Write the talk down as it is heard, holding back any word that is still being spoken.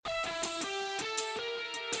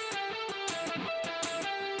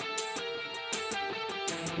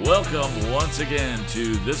Welcome once again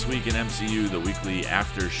to This Week in MCU, the weekly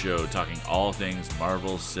after show, talking all things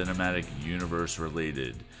Marvel Cinematic Universe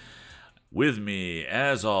related. With me,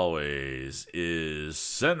 as always, is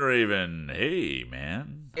Sunraven. Hey,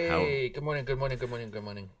 man. Hey, good morning. God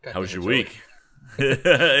How's damn, your it's early. week?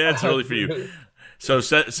 It's early for you. So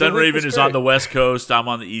The week Sunraven was is on great. the West Coast. I'm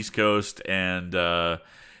on the East Coast, and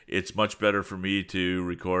it's much better for me to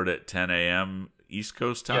record at 10 a.m. East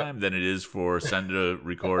Coast Yeah. time than it is for Sen to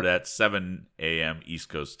record at 7 a.m. East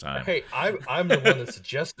Coast time. Hey, I'm the one that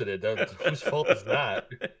suggested it. Whose fault is that?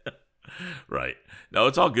 Right. No,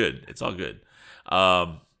 it's all good. It's all good.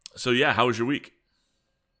 So yeah, how was your week?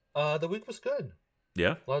 The week was good.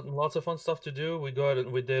 Yeah. Lots of fun stuff to do. We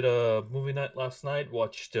did a movie night last night.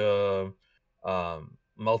 Watched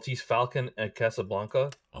Maltese Falcon at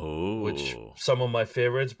Casablanca, which Oh. some of my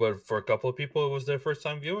favorites, but for a couple of people, it was their first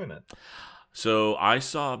time viewing it. So I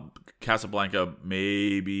saw Casablanca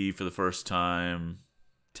maybe for the first time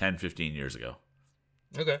 10, 15 years ago.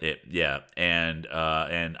 Okay. And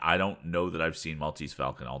I don't know that I've seen Maltese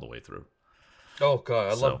Falcon all the way through. Oh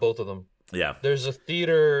God, I So, love both of them. yeah. There's a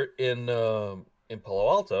theater in Palo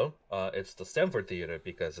Alto. It's the Stanford Theater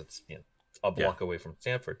because it's a block away from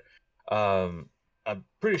Stanford. I'm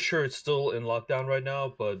pretty sure it's still in lockdown right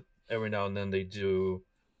now, but every now and then they do.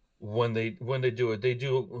 When they do it, they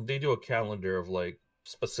do a calendar of like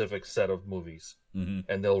specific set of movies, Mm-hmm.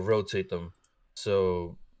 and they'll rotate them.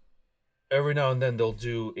 So every now and then they'll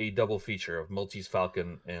do a double feature of Maltese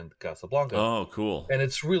Falcon and Casablanca. Oh, cool. And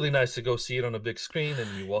it's really nice to go see it on a big screen, and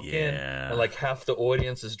you walk in, Yeah. and like half the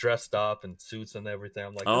audience is dressed up in suits and everything.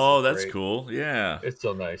 I'm like, this Oh, is that's great. cool. Yeah. It's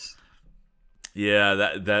so nice. Yeah,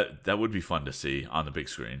 that would be fun to see on the big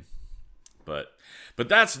screen. But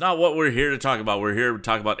that's not what we're here to talk about. We're here to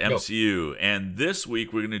talk about MCU. And this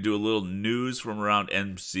week we're going to do a little news from around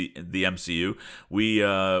the MCU. We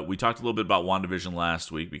talked a little bit about WandaVision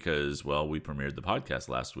last week because, well, we premiered the podcast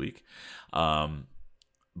last week.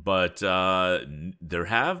 But there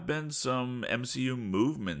have been some MCU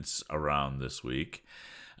movements around this week.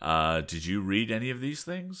 Did you read any of these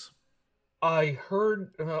things? I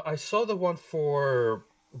heard, I saw the one for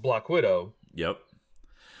Black Widow. Yep.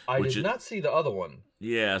 I did not see the other one.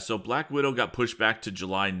 Yeah, so Black Widow got pushed back to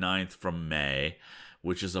July 9th from May,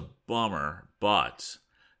 which is a bummer, but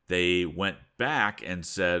they went back and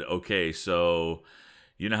said, okay, so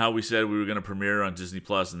you know how we said we were going to premiere on Disney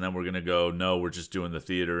Plus and then we're going to go, no, we're just doing the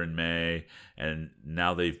theater in May, and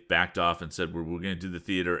now they've backed off and said we're going to do the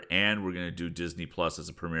theater and we're going to do Disney Plus as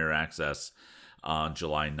a premiere access on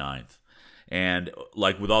July 9th. And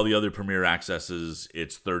like with all the other premiere accesses,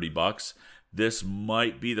 it's $30. This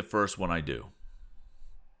might be the first one I do.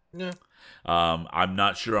 Yeah. I'm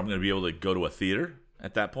not sure I'm going to be able to go to a theater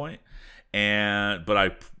at that point, but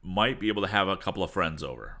I might be able to have a couple of friends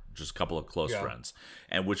over, just a couple of close friends,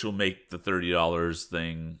 and which will make the $30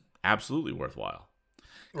 thing absolutely worthwhile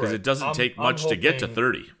because it doesn't take much to get to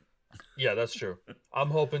 30. Yeah, that's true. I'm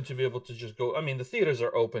hoping to be able to just go. I mean, the theaters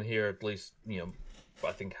are open here. At least,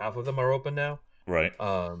 I think half of them are open now. Right.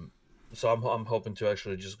 So I'm hoping to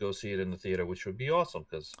actually just go see it in the theater, which would be awesome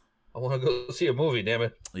because I want to go see a movie. Damn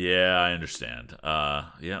it! Yeah, I understand.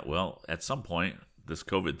 Yeah, well, at some point, this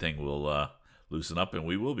COVID thing will loosen up, and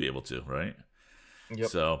we will be able to, right? Yep.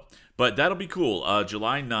 So, but that'll be cool.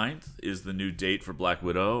 July 9th is the new date for Black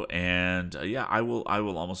Widow, and yeah, I will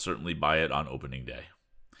almost certainly buy it on opening day.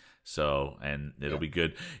 So, and it'll be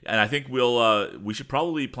good. And I think we should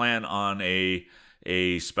probably plan on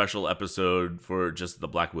a special episode for just the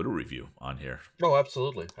Black Widow review on here. Oh,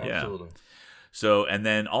 absolutely. Yeah. So, and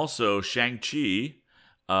then also Shang-Chi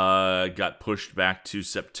got pushed back to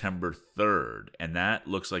September 3rd, and that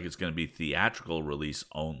looks like it's going to be theatrical release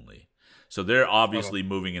only. So they're obviously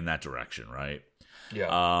moving in that direction, right?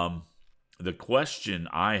 Yeah. The question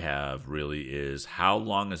I have really is, how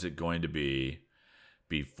long is it going to be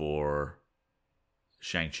before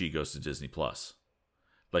Shang-Chi goes to Disney Plus?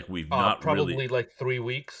 Like we've not probably really, like 3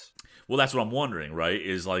 weeks. Well, that's what I'm wondering, right?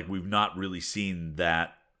 Is like we've not really seen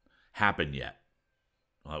that happen yet.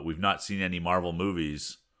 We've not seen any Marvel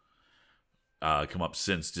movies come up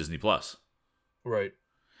since Disney Plus. Right.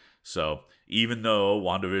 So even though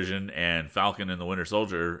WandaVision and Falcon and the Winter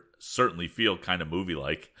Soldier certainly feel kind of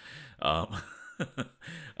movie-like,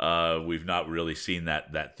 we've not really seen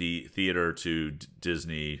that theater to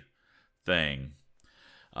Disney thing.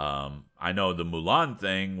 I know the Mulan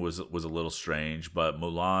thing was a little strange, but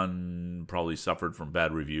Mulan probably suffered from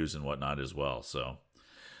bad reviews and whatnot as well. So,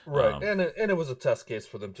 right, and it was a test case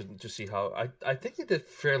for them to see how I think they did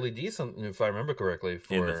fairly decent, if I remember correctly,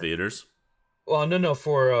 in the theaters. Well, no,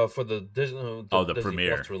 for the Disney the Disney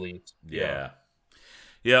premiere Plus release. Yeah.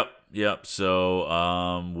 Yep.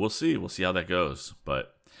 So we'll see. We'll see how that goes.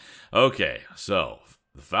 But okay, so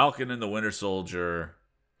The Falcon and the Winter Soldier,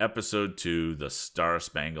 Episode 2, The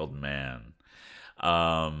Star-Spangled Man.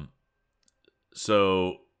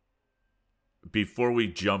 So before we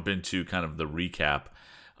jump into kind of the recap,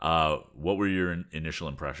 what were your initial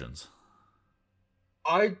impressions?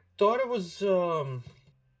 I thought it was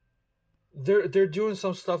they're doing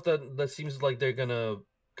some stuff that seems like they're gonna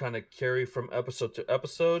kind of carry from episode to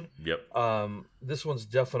episode. Yep. This one's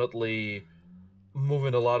definitely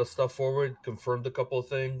moving a lot of stuff forward, confirmed a couple of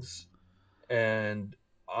things, and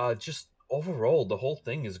just overall the whole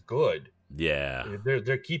thing is good. Yeah.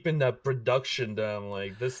 They're keeping that production down.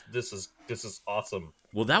 Like this is awesome.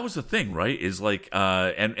 Well, that was the thing, right? Is like,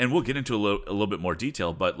 and we'll get into a little bit more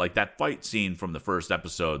detail, but like that fight scene from the first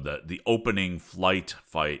episode, the opening flight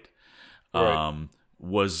fight, Right.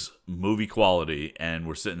 was movie quality, and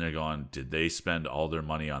we're sitting there going, did they spend all their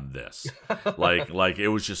money on this? like it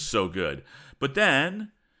was just so good. But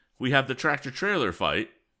then we have the tractor trailer fight,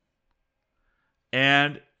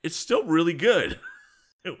 and it's still really good.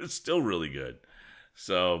 It was still really good.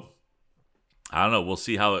 So I don't know. We'll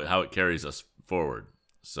see how it carries us forward.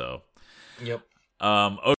 So, Yep.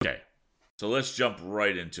 okay. So let's jump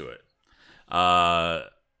right into it.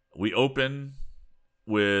 We open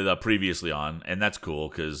with Previously On, and that's cool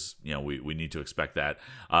because we need to expect that.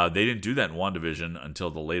 They didn't do that in WandaVision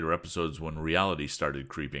until the later episodes when reality started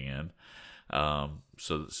creeping in.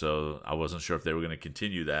 So I wasn't sure if they were going to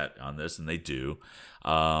continue that on this, and they do.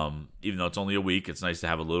 Even though it's only a week, it's nice to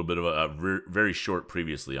have a little bit of a very short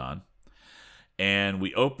Previously On. And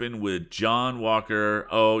we open with John Walker.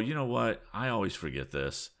 Oh, you know what? I always forget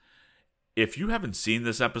this. If you haven't seen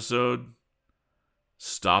this episode,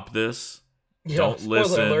 stop this. Yeah, Don't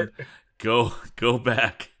listen. alert. Go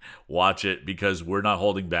back. Watch it because we're not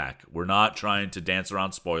holding back. We're not trying to dance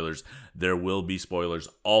around spoilers. There will be spoilers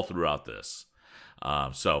all throughout this.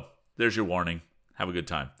 So there's your warning. Have a good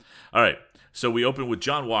time. All right. So we open with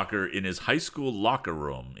John Walker in his high school locker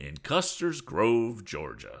room in Custer's Grove,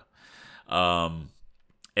 Georgia.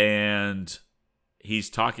 And he's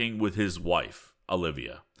talking with his wife,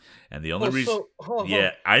 Olivia. And the only reason... hold on.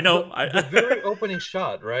 Yeah, I know. The very opening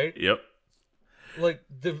shot, right? Yep. Like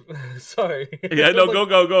sorry. Yeah, no,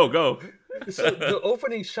 go. So the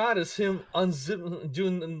opening shot is him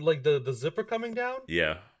doing like the zipper coming down.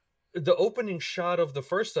 Yeah. The opening shot of the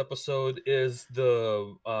first episode is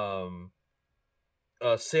the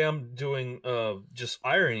Sam doing just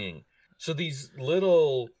ironing. So these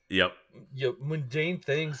little mundane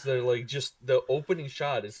things that are like just the opening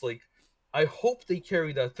shot. It's like I hope they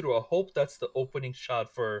carry that through. I hope that's the opening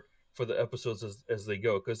shot for the episodes as they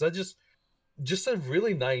go, because that just a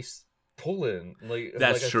really nice pull in.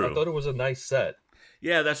 That's true. I thought it was a nice set.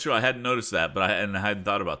 Yeah, that's true. I hadn't noticed that, but I hadn't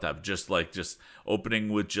thought about that. Just opening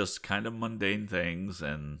with just kind of mundane things,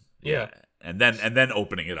 and and then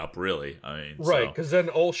opening it up. Really, I mean, right? Because then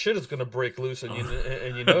all shit is gonna break loose, and you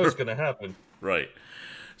know it's gonna happen. Right.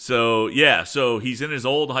 So yeah, so he's in his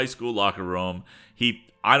old high school locker room.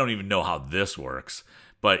 I don't even know how this works,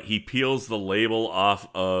 but he peels the label off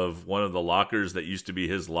of one of the lockers that used to be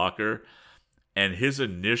his locker, and his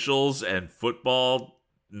initials and football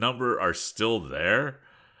number are still there.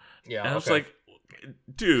 Yeah, and I was like,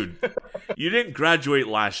 dude, you didn't graduate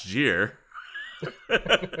last year.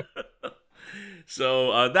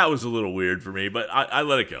 So that was a little weird for me, but I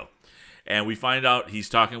let it go. And we find out he's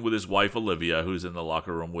talking with his wife, Olivia, who's in the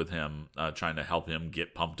locker room with him, trying to help him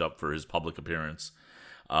get pumped up for his public appearance.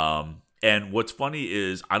 And what's funny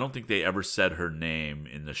is I don't think they ever said her name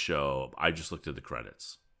in the show. I just looked at the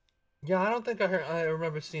credits. Yeah, I don't think I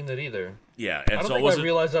remember seeing that either. Yeah, and I don't so think I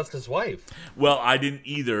realized that's his wife. Well, I didn't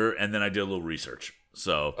either, and then I did a little research.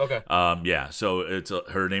 So, okay. Yeah, so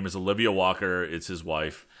her name is Olivia Walker. It's his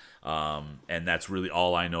wife, and that's really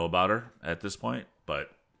all I know about her at this point. But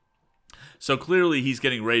so clearly, he's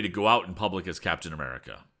getting ready to go out in public as Captain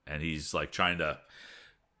America, and he's like trying to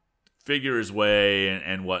figure his way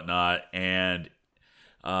and whatnot. And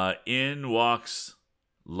in walks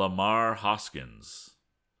Lamar Hoskins.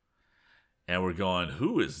 And we're going,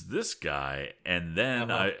 who is this guy? And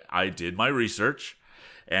then I did my research,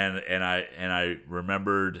 and I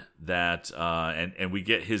remembered that, and we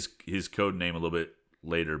get his code name a little bit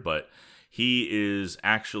later, but he is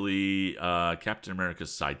actually Captain America's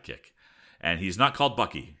sidekick, and he's not called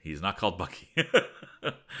Bucky. He's not called Bucky.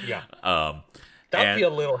 Yeah. That'd be a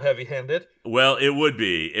little heavy-handed. Well, it would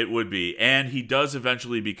be, and he does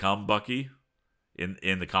eventually become Bucky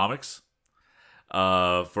in the comics.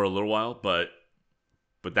 For a little while, but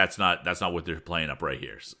that's not what they're playing up right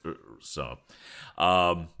here. So,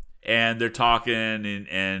 and they're talking,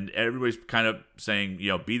 and everybody's kind of saying,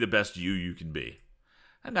 be the best you can be,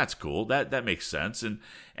 and that's cool. That makes sense,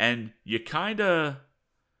 and you kind of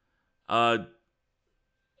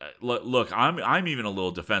look. I'm even a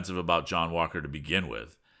little defensive about John Walker to begin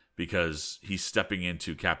with, because he's stepping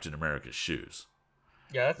into Captain America's shoes.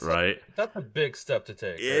 Yeah, that's a big step to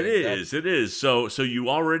take. It is. So you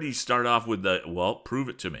already start off with prove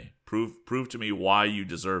it to me. Prove to me why you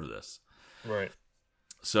deserve this. Right.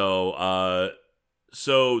 So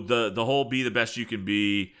the whole be the best you can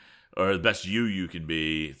be, or the best you can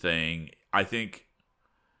be thing, I think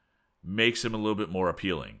makes him a little bit more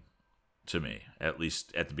appealing to me, at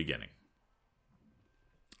least at the beginning.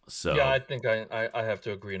 So yeah, I think I have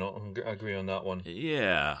to agree on that one.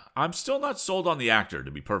 Yeah, I'm still not sold on the actor,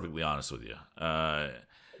 to be perfectly honest with you.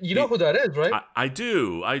 You know who that is, right? I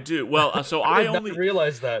do. Well, so I did only not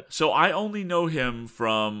realize that. So I only know him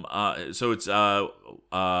from. So it's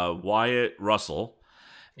Wyatt Russell,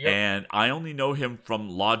 Yep. and I only know him from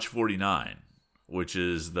Lodge 49, which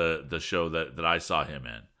is the show that I saw him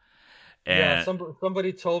in. And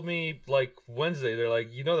somebody told me like Wednesday, they're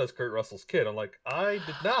like, that's Kurt Russell's kid. I'm like, I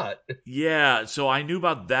did not. Yeah, so I knew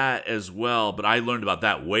about that as well, but I learned about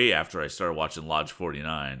that way after I started watching Lodge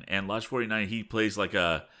 49. And Lodge 49, he plays like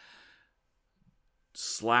a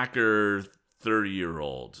slacker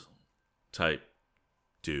 30-year-old type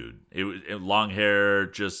dude. It was long hair,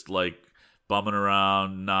 just like bumming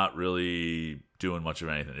around, not really doing much of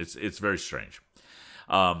anything. It's very strange.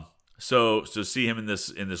 So see him in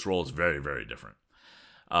this role is very, very different.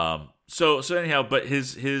 So anyhow, but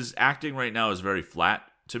his acting right now is very flat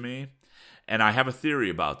to me, and I have a theory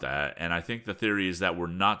about that. And I think the theory is that we're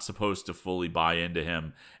not supposed to fully buy into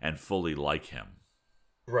him and fully like him.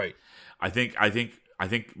 Right. I think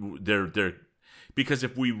they're because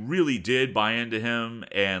if we really did buy into him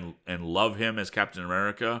and love him as Captain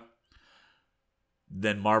America,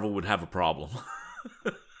 then Marvel would have a problem.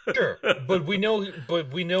 Sure, but we know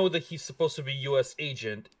that he's supposed to be U.S.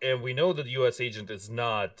 agent, and we know that the U.S. agent is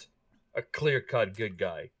not a clear-cut good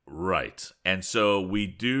guy. Right, and so we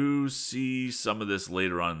do see some of this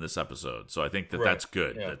later on in this episode. So I think that's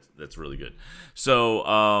good. Yeah. That's really good.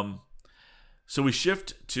 So so we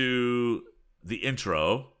shift to the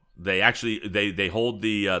intro. They actually they hold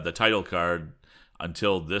the title card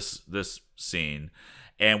until this scene,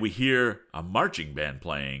 and we hear a marching band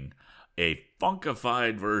playing a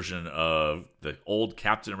funkified version of the old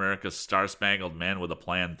Captain America Star-Spangled Man with a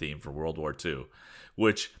Plan theme for World War II,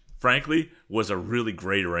 which, frankly, was a really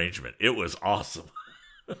great arrangement. It was awesome.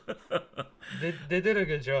 They did a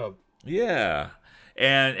good job. Yeah.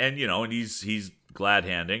 And he's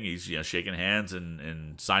glad-handing. He's shaking hands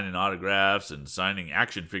and signing autographs and signing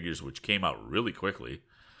action figures, which came out really quickly.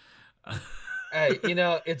 Hey,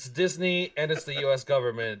 it's Disney and it's the U.S.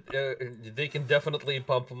 government. They can definitely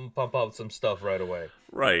pump out some stuff right away.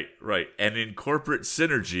 Right. And in corporate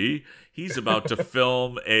synergy, he's about to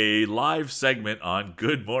film a live segment on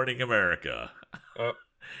Good Morning America,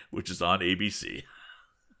 which is on ABC.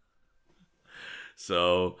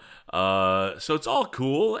 So it's all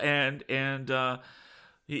cool, and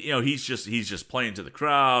he's just playing to the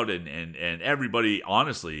crowd, and everybody,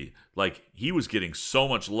 honestly, like, he was getting so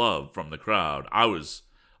much love from the crowd. I was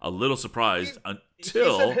a little surprised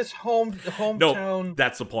until he's at his hometown. No,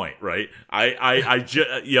 that's the point, right? At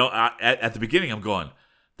the beginning, I'm going,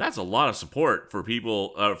 that's a lot of support for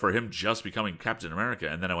people, for him just becoming Captain America,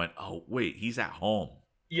 and then I went, oh wait, he's at home.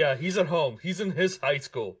 Yeah, he's at home. He's in his high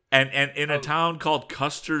school, and in a town called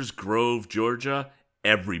Custer's Grove, Georgia.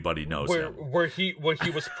 Everybody knows him. Where he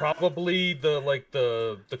was probably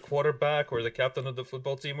the quarterback or the captain of the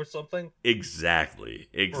football team or something. Exactly.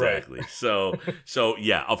 Right. So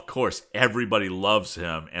yeah, of course, everybody loves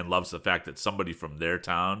him and loves the fact that somebody from their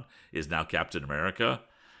town is now Captain America.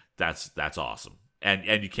 That's awesome,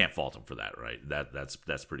 and you can't fault him for that, right?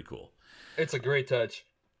 That's pretty cool. It's a great touch.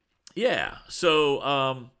 Yeah.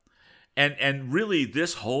 So and really,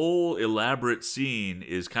 this whole elaborate scene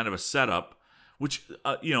is kind of a setup. Which,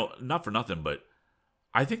 not for nothing, but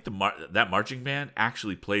I think that marching band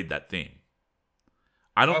actually played that theme.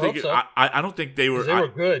 I don't think they were. They were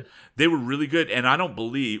good. They were really good, and I don't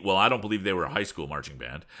believe they were a high school marching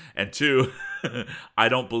band. And two, I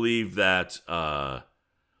don't believe that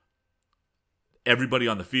everybody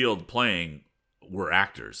on the field playing were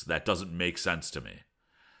actors. That doesn't make sense to me.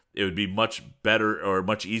 It would be much better or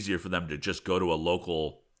much easier for them to just go to a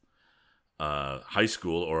local high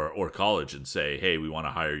school or college and say, hey, we want to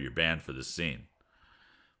hire your band for this scene,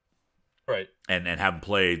 right? And have them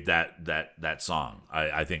play that song.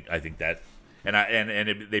 I think that,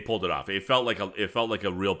 they pulled it off. It felt like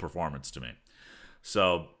a real performance to me.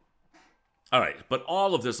 So All right, but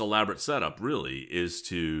all of this elaborate setup really is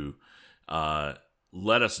to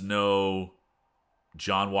let us know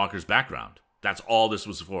John Walker's background. That's all this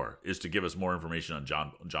was for, is to give us more information on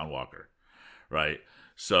John Walker, right?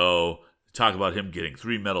 So talk about him getting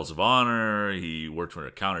 3 medals of honor. He worked for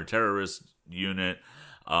a counter-terrorist unit.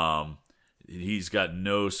 He's got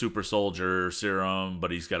no super soldier serum,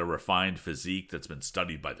 but he's got a refined physique that's been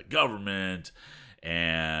studied by the government.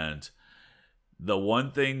 And the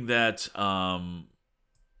one thing that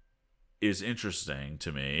is interesting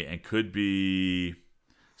to me and could be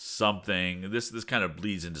something, this kind of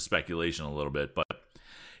bleeds into speculation a little bit, but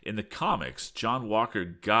in the comics, John Walker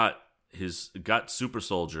got super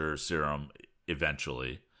soldier serum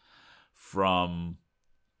eventually from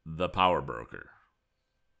the power broker,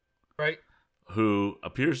 right? Who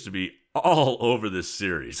appears to be all over this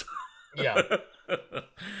series. Yeah.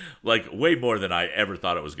 Like way more than I ever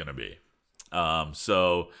thought it was going to be.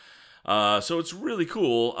 So it's really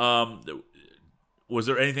cool. Was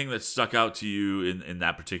there anything that stuck out to you in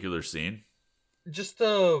that particular scene? Just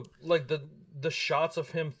like the shots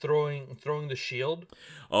of him throwing the shield.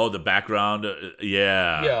 Oh, the background.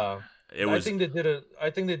 Yeah. Yeah. I think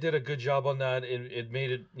they did a good job on that. It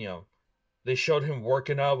made it, they showed him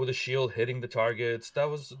working out with a shield, hitting the targets. That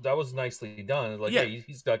was nicely done. Like, yeah,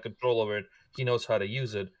 he's got control over it. He knows how to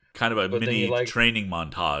use it. Kind of a mini training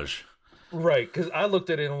montage. Right, because I looked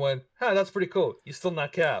at it and went, that's pretty cool. You're still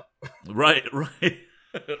not Cap. Right.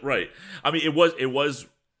 Right. I mean, it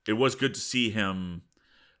was good to see him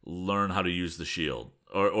learn how to use the shield,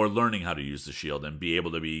 or learning how to use the shield and be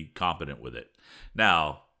able to be competent with it.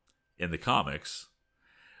 Now, in the comics,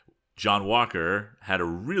 John Walker had a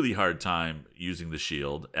really hard time using the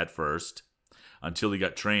shield at first until he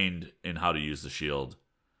got trained in how to use the shield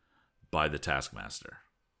by the Taskmaster.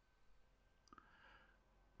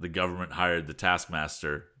 The government hired the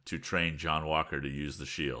Taskmaster to train John Walker to use the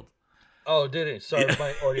shield. Oh, did it? Sorry,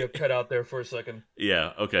 my audio cut out there for a second.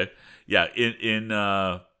 Yeah. Okay. Yeah. In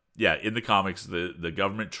the comics, the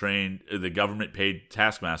government paid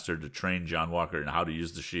Taskmaster to train John Walker in how to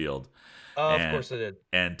use the shield. Of course they did.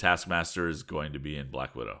 And Taskmaster is going to be in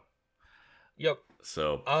Black Widow. Yep.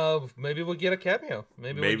 So maybe we'll get a cameo.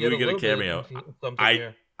 Maybe we'll get a cameo.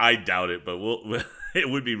 Here. I doubt it, but it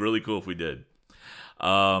would be really cool if we did.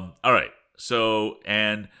 All right. So,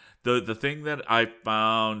 and the thing that I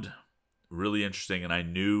found really interesting and I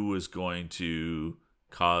knew was going to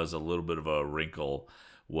cause a little bit of a wrinkle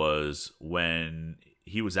was when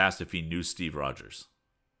he was asked if he knew Steve Rogers.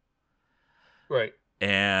 Right.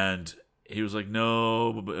 And he was like,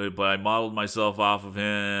 no, but I modeled myself off of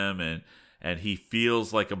him, and he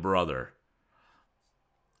feels like a brother.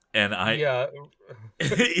 And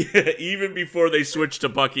even before they switched to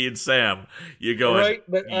Bucky and Sam, you're going, right?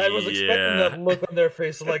 But I was expecting that look on their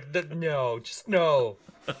face, like, no, just no.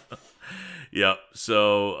 Yep.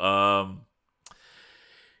 So,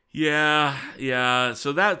 yeah.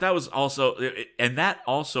 So that was also, and that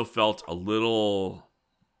also felt a little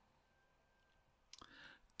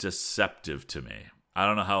deceptive to me. I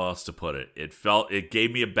don't know how else to put it. It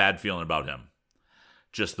gave me a bad feeling about him,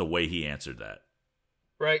 just the way he answered that.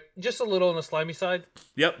 Right, just a little on the slimy side.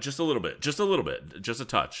 Yep, just a little bit, just a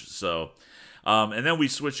touch. So, and then we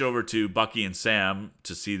switch over to Bucky and Sam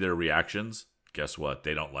to see their reactions. Guess what?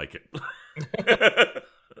 They don't like it.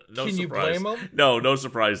 No Can surprise. You blame them? No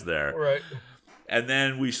surprise there. Right. And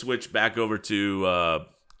then we switch back over to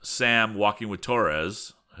Sam walking with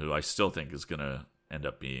Torres, who I still think is going to end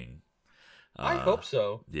up being. I hope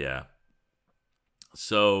so. Yeah.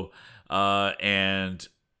 So, and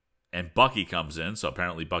Bucky comes in, so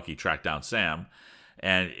apparently Bucky tracked down Sam,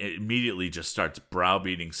 and it immediately just starts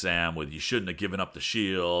browbeating Sam with, you shouldn't have given up the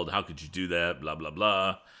shield, how could you do that, blah, blah,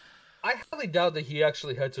 blah. I highly doubt that he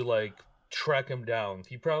actually had to, track him down.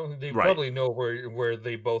 They probably know where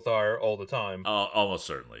they both are all the time. Almost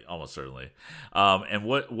certainly. And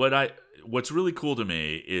what's really cool to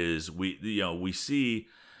me is we see,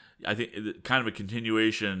 I think, kind of a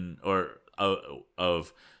continuation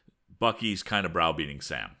of Bucky's kind of browbeating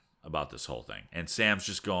Sam about this whole thing, and Sam's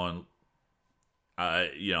just going,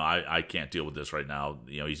 I can't deal with this right now.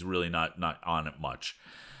 He's really not on it much.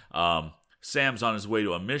 Sam's on his way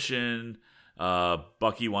to a mission.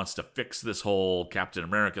 Bucky wants to fix this whole Captain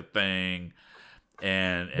America thing,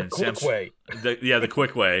 and Sam's the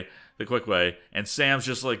quick way. And Sam's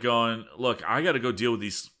just like going, look, I got to go deal with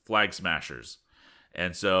these flag smashers,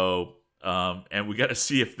 and so and we got to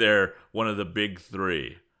see if they're one of the big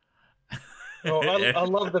three. Oh, I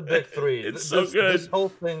love the big three. It's so good. This whole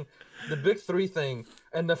thing, the big three thing,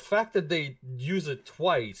 and the fact that they use it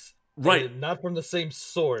twice. Right. And not from the same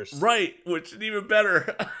source. Right, which is even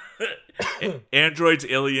better. Androids,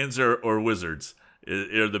 aliens, or wizards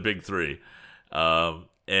are the big three. And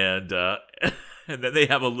and then they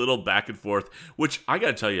have a little back and forth, which I got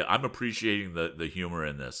to tell you, I'm appreciating the humor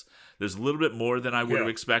in this. There's a little bit more than I would have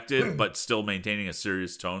expected, but still maintaining a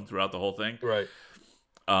serious tone throughout the whole thing. Right.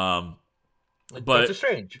 But Doctor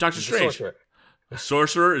Strange. Doctor Strange. A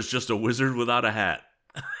sorcerer is just a wizard without a hat.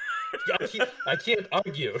 I can't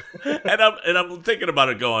argue. and I'm thinking about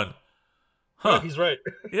it going, huh. Oh, he's right.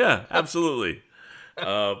 Yeah, absolutely.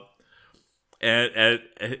 And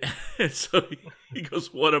so he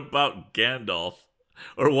goes, what about Gandalf?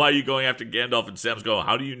 Or why are you going after Gandalf? And Sam's going,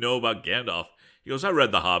 how do you know about Gandalf? He goes, I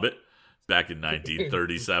read The Hobbit back in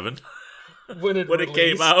 1937 when it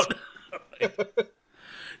came out.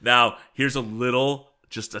 Now, here's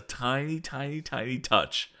just a tiny, tiny, tiny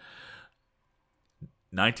touch.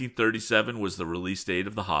 1937 was the release date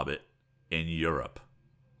of The Hobbit in Europe.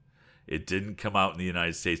 It didn't come out in the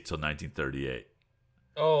United States till 1938.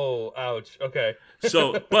 Oh, ouch. Okay.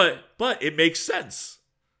 So, but it makes sense.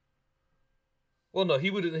 Well, no, he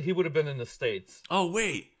would have been in the States. Oh,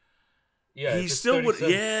 wait. Yeah, he still would.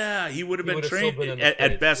 Yeah, he would have been trained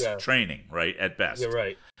at best. Yeah. Training, right? At best. You're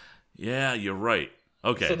right. Yeah, you're right.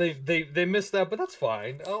 Okay. So they missed that, but that's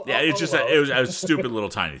fine. It was a stupid little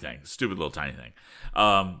tiny thing.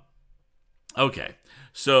 Okay.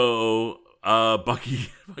 So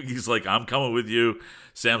Bucky's like, I'm coming with you.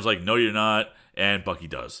 Sam's like, no, you're not, and Bucky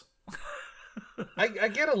does. I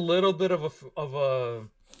get a little bit of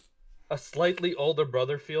a slightly older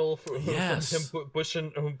brother feel from him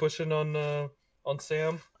pushing on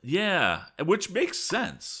Sam. Yeah, which makes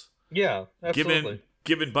sense. Yeah, absolutely.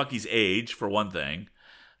 Given Bucky's age, for one thing,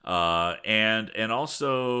 and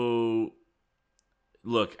also,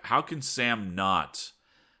 look, how can Sam not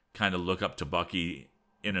kind of look up to Bucky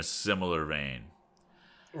in a similar vein?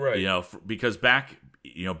 Right. Because back,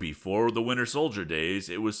 before the Winter Soldier days,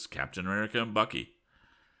 it was Captain America and Bucky.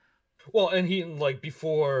 Well, and he,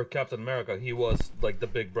 before Captain America, he was, the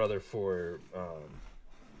big brother for...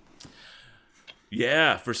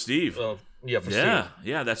 Yeah, for Steve. For Steve.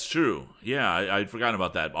 Yeah, that's true. Yeah, I'd forgotten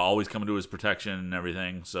about that. Always coming to his protection and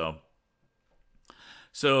everything, so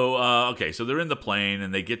okay, so they're in the plane,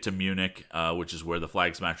 and they get to Munich, which is where the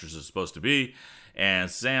Flag Smashers are supposed to be,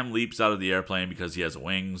 and Sam leaps out of the airplane because he has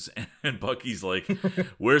wings, and Bucky's like,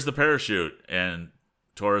 where's the parachute? And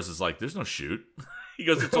Torres is like, there's no chute. He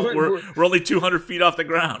goes, we're only 200 feet off the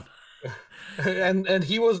ground. and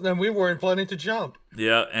we weren't planning to jump.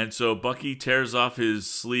 Yeah, and so Bucky tears off his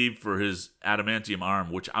sleeve for his adamantium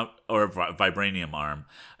arm, or vibranium arm,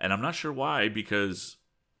 and I'm not sure why, because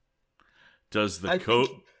does the coat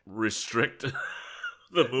restrict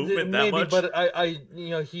the movement that much? But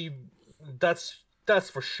that's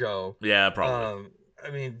for show. Yeah, probably. I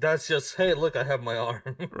mean, that's just, hey, look, I have my arm.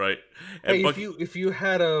 Right. And hey, Bucky, if you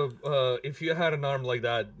had an arm like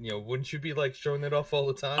that, wouldn't you be showing it off all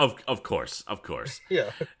the time? Of course. Yeah.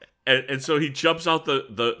 And so he jumps out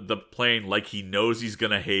the plane like he knows he's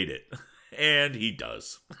gonna hate it, and he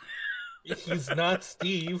does. He's not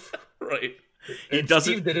Steve. Right.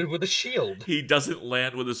 Steve did it with a shield. He doesn't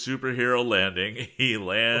land with a superhero landing. He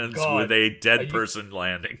lands with a dead person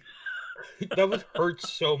landing. That would hurt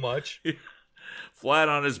so much. Flat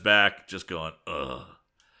on his back, just going, ugh.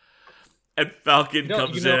 And Falcon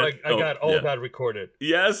comes in. I got all that recorded.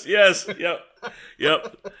 Yes, yep.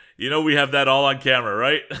 We have that all on camera,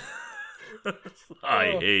 right?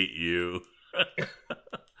 I hate you.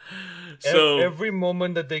 So every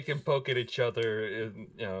moment that they can poke at each other,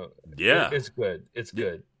 it's good. It's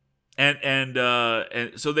good.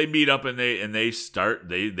 And so they meet up and they start.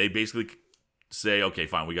 They basically say, okay,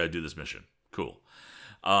 fine, we got to do this mission. Cool.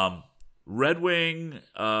 Red Wing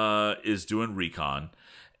is doing recon,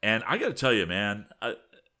 and I got to tell you, man,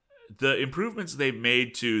 the improvements they've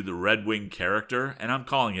made to the Red Wing character, and I'm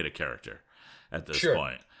calling it a character at this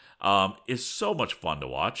point, is so much fun to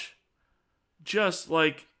watch. Just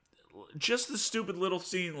the stupid little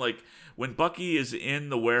scene, when Bucky is in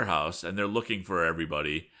the warehouse and they're looking for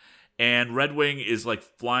everybody, and Red Wing is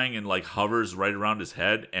flying and hovers right around his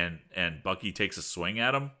head, and Bucky takes a swing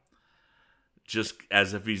at him. Just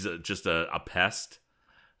as if he's just a pest.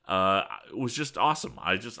 It was just awesome.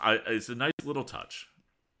 It's a nice little touch.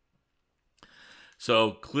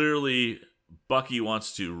 So clearly, Bucky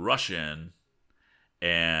wants to rush in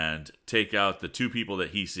and take out the two people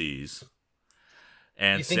that he sees.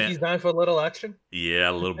 And you think he's down for a little action? Yeah,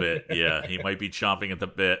 a little bit. Yeah, he might be chomping at the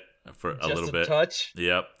bit for a little bit. Just a touch?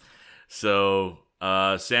 Yep. So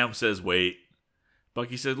Sam says, wait.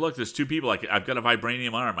 Bucky said, look, there's two people. I've got a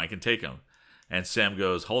vibranium arm. I can take them. And Sam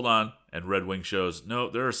goes, hold on. And Red Wing shows, no,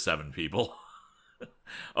 there are 7 people.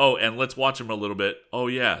 Oh, and let's watch them a little bit. Oh,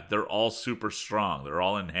 yeah, they're all super strong. They're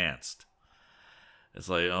all enhanced. It's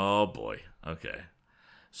like, oh, boy. Okay.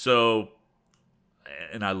 So,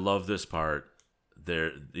 and I love this part.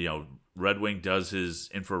 There, Red Wing does his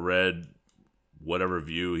infrared, whatever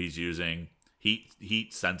view he's using,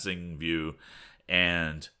 heat sensing view,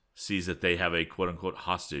 and sees that they have a quote-unquote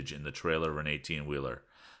hostage in the trailer of an 18-wheeler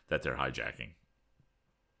that they're hijacking.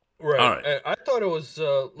 Right. All right. And I thought it was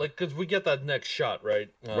because we get that next shot, right?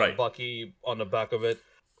 Right. Bucky on the back of it.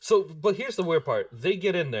 So, but here's the weird part: they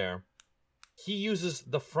get in there. He uses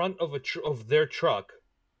the front of of their truck,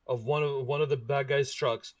 of one of the bad guys'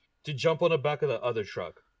 trucks, to jump on the back of the other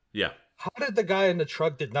truck. Yeah. How did the guy in the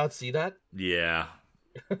truck did not see that? Yeah.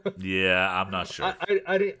 Yeah, I'm not sure.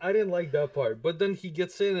 I didn't like that part. But then he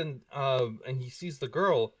gets in and he sees the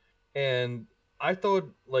girl, and I thought,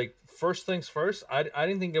 like, first things first, I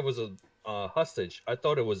didn't think it was a hostage. I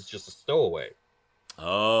thought it was just a stowaway.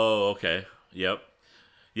 Oh, okay. Yep.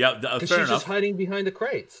 Yeah, fair Because enough. she's just hiding behind the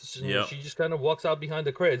crates. Yep. She just kind of walks out behind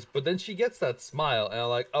the crates, but then she gets that smile, and I'm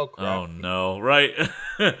like, oh crap. Oh no! Right.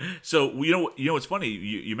 So you know what's funny?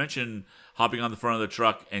 You mentioned hopping on the front of the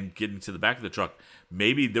truck and getting to the back of the truck.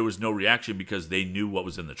 Maybe there was no reaction because they knew what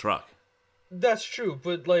was in the truck. That's true,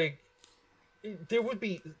 but like, there would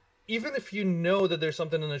be, even if you know that there's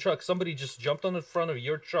something in the truck, somebody just jumped on the front of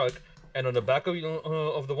your truck and on the back of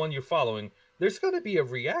the one you're following. There's got to be a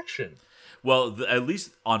reaction. Well, at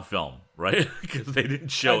least on film, right? Because they didn't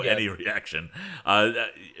show any reaction.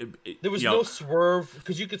 There was no swerve,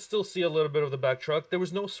 because you could still see a little bit of the back truck. There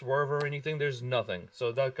was no swerve or anything. There's nothing.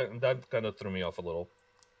 So that kind of threw me off a little.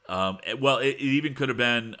 Well, it even could have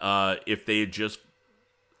been if they had just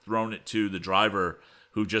thrown it to the driver,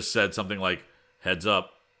 who just said something like "heads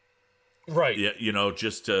up," right? Yeah,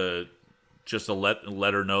 just to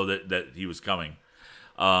let her know that he was coming.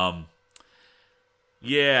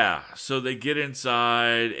 Yeah, so they get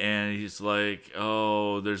inside, and he's like,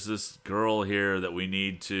 oh, there's this girl here that we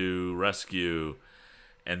need to rescue.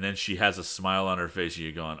 And then she has a smile on her face, and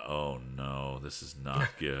you're going, oh, no, this is not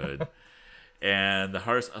good. And the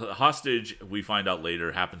hostage, we find out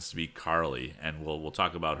later, happens to be Carly, and we'll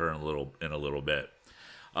talk about her in a little bit.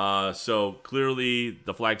 So clearly,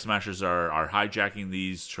 the Flag Smashers are hijacking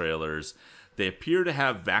these trailers. They appear to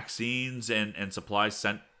have vaccines and supplies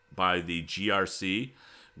sent by the GRC,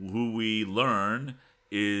 who we learn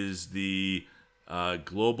is the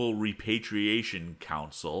Global Repatriation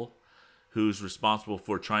Council, who's responsible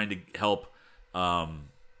for trying to help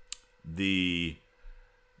the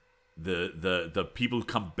people who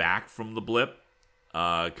come back from the blip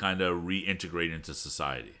kind of reintegrate into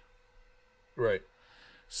society. Right.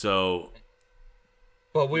 So,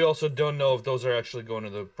 but we also don't know if those are actually going to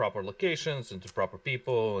the proper locations and to proper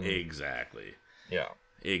people. And... Exactly. Yeah.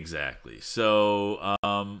 Exactly. So,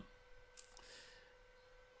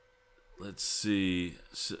 let's see.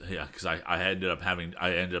 So, yeah, because I ended up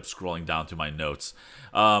scrolling down to my notes.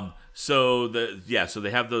 So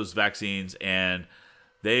they have those vaccines, and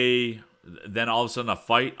then all of a sudden a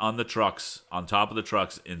fight on the trucks, on top of the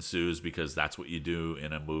trucks, ensues, because that's what you do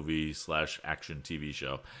in a movie / action TV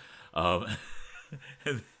show.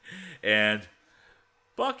 And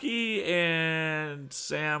Bucky and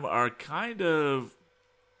Sam are kind of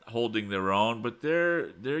holding their own, but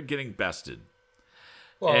they're getting bested.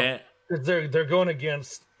 Well, and they're going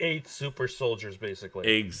against 8 super soldiers,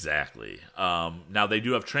 basically. Exactly. Now they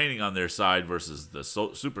do have training on their side versus the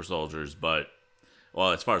super soldiers, but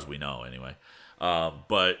well, as far as we know, anyway.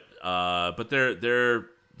 But they're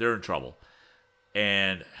in trouble,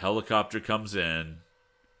 and helicopter comes in,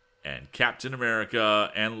 and Captain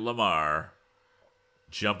America and Lamar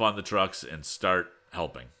jump on the trucks and start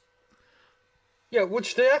helping. Yeah,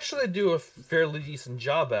 which they actually do a fairly decent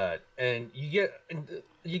job at, and you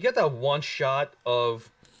get that one shot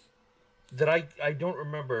of that I don't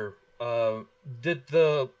remember. Did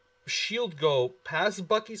the shield go past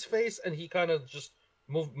Bucky's face and he kind of just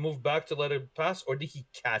moved back to let it pass, or did he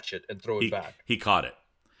catch it and throw it back? He caught it.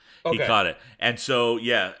 Okay. He caught it, and so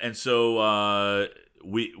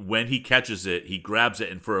when he catches it, he grabs it,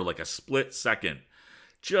 and for like a split second,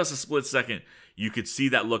 just a split second, you could see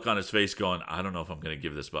that look on his face going, I don't know if I'm going to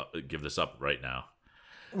give this up right now.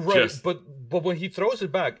 Right, but when he throws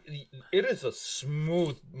it back, it is a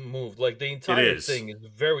smooth move. Like, the entire thing is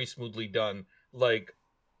very smoothly done. Like,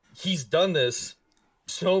 he's done this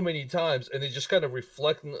so many times, and they just kind of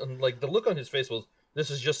reflect, like, the look on his face was, this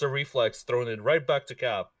is just a reflex, throwing it right back to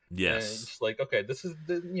Cap. Yes. And it's like, okay, this is,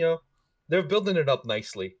 they're building it up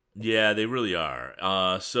nicely. Yeah, they really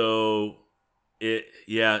are. So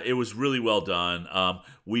It was really well done.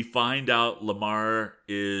 We find out Lamar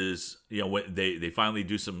is, when they finally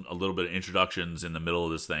do a little bit of introductions in the middle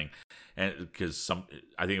of this thing, and because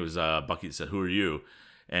I think it was Bucky that said, "Who are you?"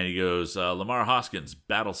 And he goes, "Lamar Hoskins,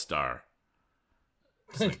 Battlestar."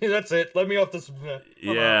 That's it. Let me off this.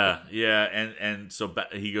 Yeah, and so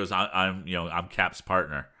he goes, I'm Cap's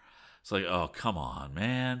partner." It's like, oh, come on,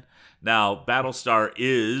 man. Now, Battlestar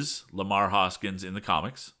is Lamar Hoskins in the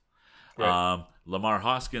comics. Right. Lamar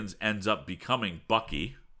Hoskins ends up becoming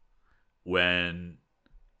Bucky when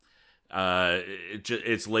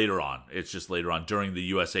it's later on. It's just later on during the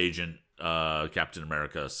U.S. Agent Captain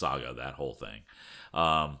America saga, that whole thing.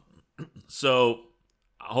 So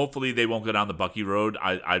hopefully they won't go down the Bucky road.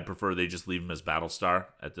 I'd prefer they just leave him as Battlestar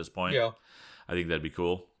at this point. Yeah, I think that'd be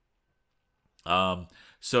cool. But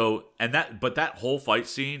that whole fight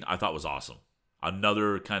scene I thought was awesome.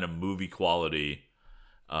 Another kind of movie quality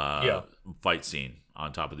fight scene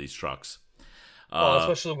on top of these trucks.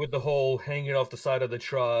 Especially with the whole hanging off the side of the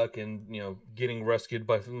truck and getting rescued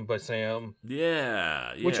by Sam.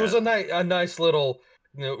 Yeah. Which was a nice little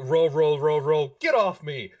roll, get off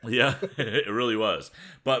me. Yeah, it really was.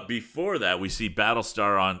 But before that, we see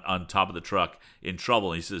Battlestar on top of the truck in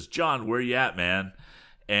trouble. And he says, "John, where you at, man?"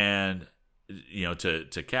 And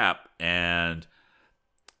to Cap, and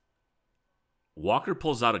Walker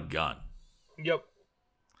pulls out a gun. Yep.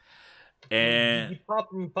 And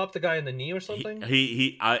he popped the guy in the knee or something.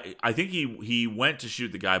 I think he went to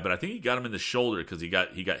shoot the guy, but I think he got him in the shoulder because he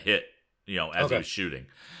got hit, as he was shooting.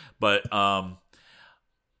 But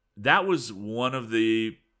that was one of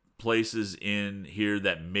the places in here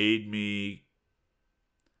that made me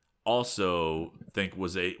also think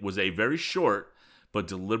was a very short but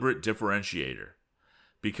deliberate differentiator.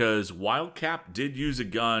 Because while Cap did use a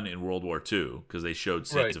gun in World War II, because they showed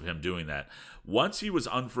scenes of him doing that, once he was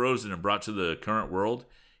unfrozen and brought to the current world,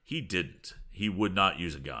 he didn't. He would not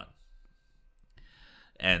use a gun.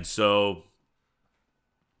 And so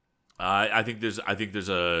I think there's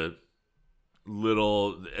a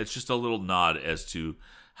little, it's just a little nod as to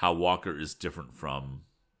how Walker is different from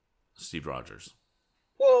Steve Rogers.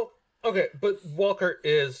 Well, okay, but Walker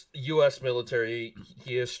is U.S. military.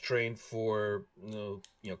 He is trained for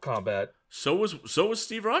combat. So was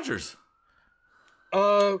Steve Rogers.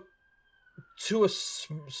 To a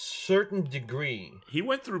certain degree. He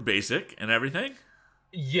went through basic and everything.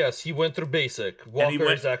 Yes, he went through basic.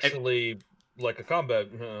 Walker is actually like a combat.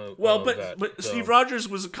 Vet, but Steve Rogers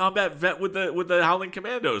was a combat vet with the Howling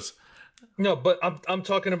Commandos. No, but I'm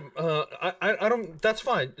talking. I don't. That's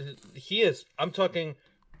fine. He is. I'm talking.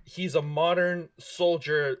 He's a modern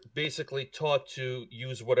soldier, basically taught to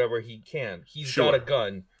use whatever he can. He's got a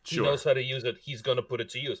gun. He knows how to use it. He's going to put it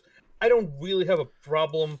to use. I don't really have a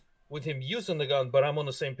problem with him using the gun, but I'm on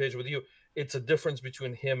the same page with you. It's a difference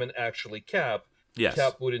between him and actually Cap. Yes.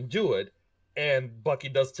 Cap wouldn't do it, and Bucky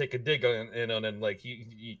does take a dig on him, like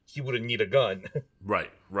he wouldn't need a gun. Right.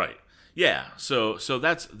 Yeah. So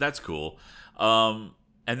that's cool. And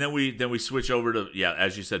then we switch over to,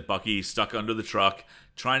 as you said, Bucky stuck under the truck,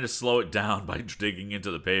 trying to slow it down by digging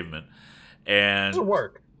into the pavement. And it didn't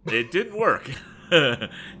work. It didn't work.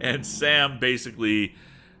 And Sam basically,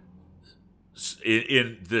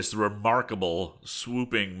 in this remarkable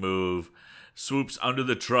swooping move, swoops under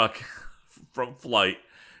the truck from flight,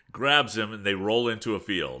 grabs him, and they roll into a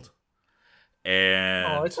field.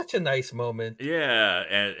 And it's such a nice moment. Yeah,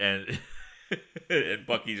 and and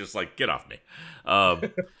Bucky just like, get off me.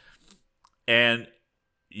 And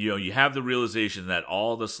you have the realization that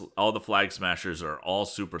all the Flag Smashers are all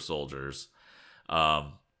super soldiers.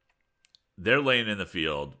 They're laying in the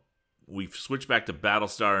field. We switch back to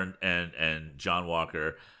Battlestar and John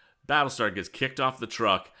Walker. Battlestar gets kicked off the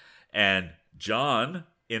truck, and John,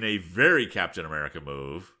 in a very Captain America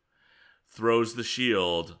move, throws the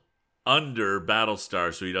shield under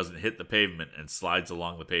Battlestar so he doesn't hit the pavement and slides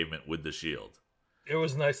along the pavement with the shield. It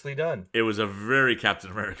was nicely done. It was a very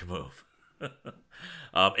Captain America move.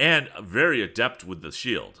 And very adept with the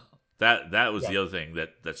shield. That was the other thing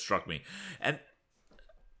that struck me. And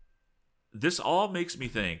this all makes me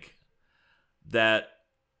think that,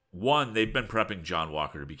 one, they've been prepping John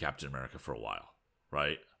Walker to be Captain America for a while,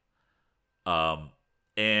 right?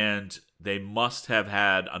 And they must have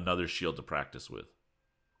had another shield to practice with.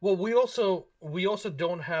 Well, we also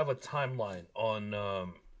don't have a timeline on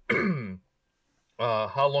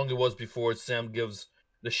how long it was before Sam gives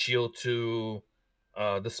the shield to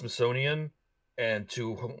the Smithsonian, and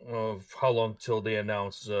to how long till they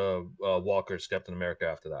announce Walker's Captain America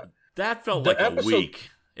after that. That felt like a week.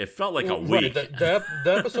 It felt like a week. Right, the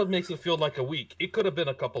episode makes it feel like a week. It could have been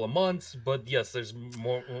a couple of months, but yes,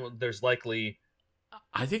 there's likely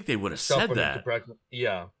I think they would have stuff said for him to that. practice.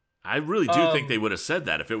 Yeah. I really do think they would have said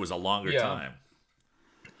that if it was a longer Yeah. time.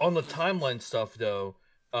 On the timeline stuff, though,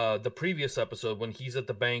 the previous episode when he's at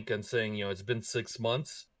the bank and saying, it's been 6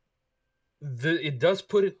 months, it does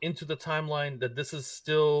put it into the timeline that this is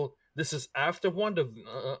after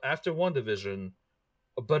WandaVision,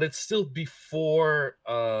 but it's still before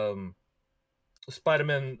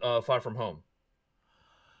Spider-Man Far From Home.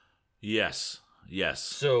 Yes.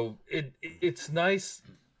 So it's nice.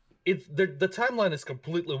 The timeline is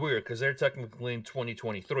completely weird because they're technically in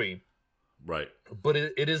 2023. Right. But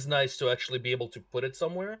it is nice to actually be able to put it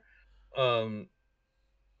somewhere,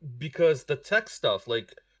 because the tech stuff,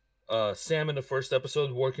 like Sam in the first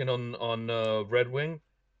episode working on Red Wing,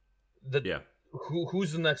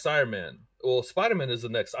 who's the next Iron Man? Well, Spider-Man is the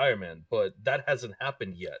next Iron Man, but that hasn't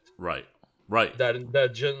happened yet. Right. That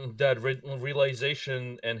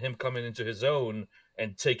realization and him coming into his own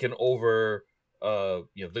and taking over,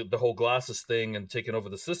 the whole glasses thing and taking over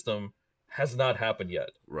the system has not happened yet.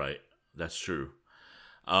 Right. That's true.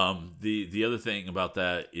 The other thing about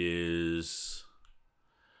that is,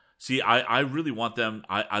 see, I really want them.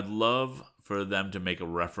 I'd love for them to make a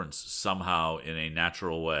reference somehow in a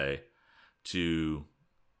natural way to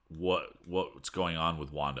what's going on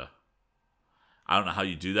with Wanda. I don't know how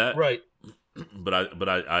you do that, right? But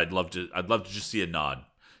I'd love to just see a nod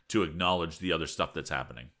to acknowledge the other stuff that's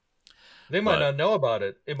happening. They might not know about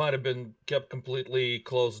it. It might have been kept completely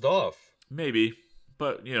closed off. Maybe.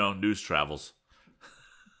 But, news travels.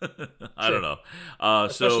 I don't know.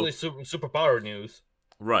 Especially superpower news.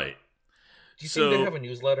 Right. Do you think they have a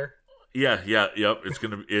newsletter? Yeah, yep. It's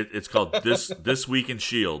it's called This Week in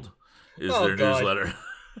S.H.I.E.L.D. is their newsletter.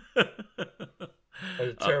 That's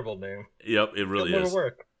a terrible name. Yep, it really It'll is. never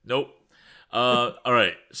work. Nope. All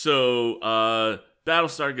right. So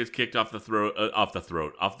Battlestar gets kicked off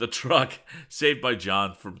the truck, saved by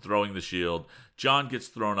John from throwing the shield. John gets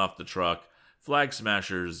thrown off the truck. Flag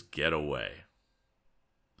Smashers get away.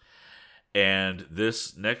 And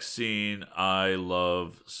this next scene I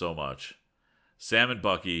love so much. Sam and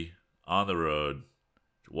Bucky on the road,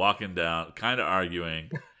 walking down, kind of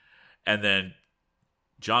arguing. And then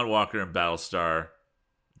John Walker and Battlestar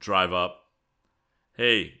drive up.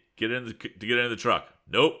 Hey, get in the truck.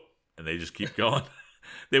 Nope. And they just keep going.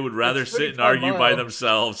 They would rather sit and argue by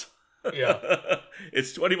themselves. Yeah.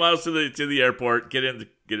 It's 20 miles to the airport. Get in the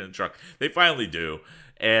truck. They finally do.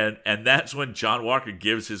 And that's when John Walker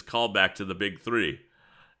gives his call back to the big three.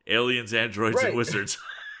 Aliens, androids, and wizards.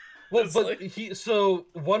 Well, but so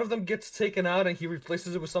one of them gets taken out and he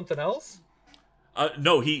replaces it with something else?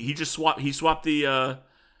 No, he just swapped the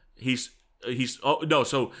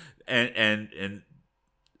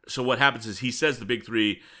so what happens is he says the big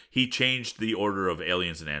three, he changed the order of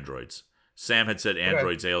aliens and androids. Sam had said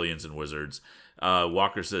androids, aliens, and wizards.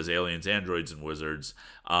 Walker says aliens, androids, and wizards.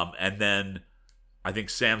 And then I think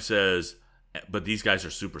Sam says, but these guys are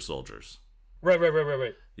super soldiers. Right.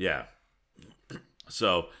 Yeah.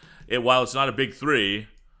 So, while it's not a big three,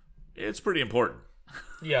 it's pretty important.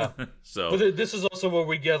 Yeah. So, but this is also where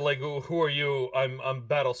we get like, who are you? I'm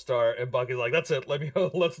Battlestar, and Bucky's like, that's it. Let me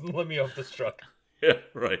off this truck. Yeah,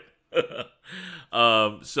 right.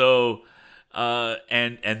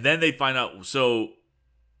 And then they find out. So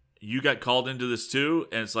you got called into this too,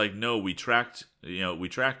 and it's like, no, we tracked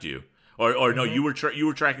you, or no, you were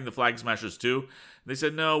tracking the Flag Smashers too. And they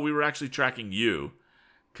said, no, we were actually tracking you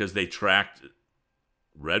because they tracked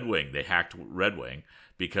Red Wing. They hacked Red Wing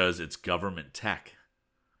because it's government tech.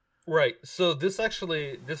 Right. So this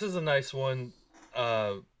is a nice one.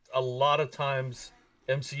 A lot of times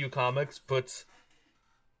MCU Comics puts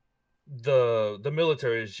the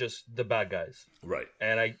military is just the bad guys, right?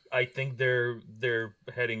 And I think they're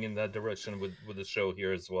heading in that direction with the show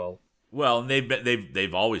here as well. Well, and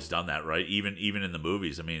they've always done that, right? Even in the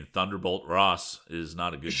movies. I mean, Thunderbolt Ross is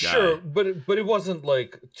not a good guy. Sure, but it wasn't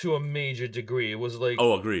like to a major degree. It was like,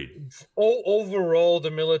 oh, agreed. Overall,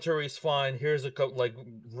 the military is fine. Here's like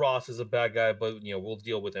Ross is a bad guy, but we'll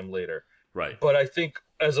deal with him later. Right. But I think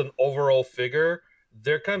as an overall figure,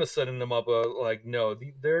 they're kind of setting them up like, no,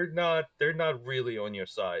 they're not really on your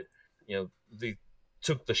side. They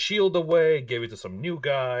took the shield away, gave it to some new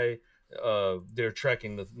guy. They're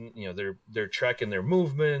tracking they're tracking their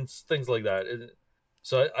movements, things like that.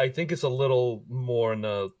 So I think it's a little more in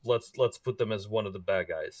the let's put them as one of the bad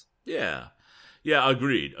guys. Yeah,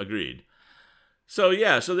 agreed. So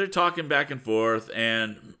they're talking back and forth,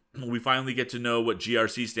 and we finally get to know what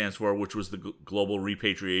GRC stands for, which was the Global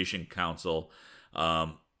Repatriation Council.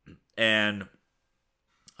 And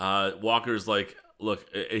Walker's like, look,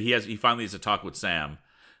 he finally has a talk with Sam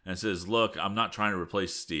and says, look, I'm not trying to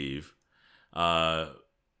replace Steve.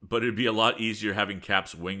 But it'd be a lot easier having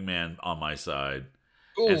Cap's wingman on my side.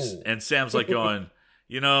 Ooh. And Sam's like going,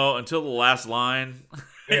 until the last line,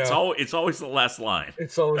 Yeah. it's always the last line.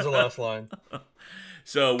 It's always the last line.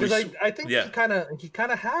 So Because I think he kind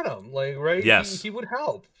of had him, like, right? Yes. He would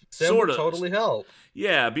help. Sam Sort would of. totally help.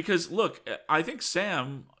 Yeah, because look, I think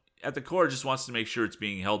Sam at the core just wants to make sure it's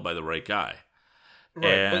being held by the right guy.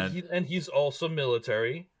 Right, but he's also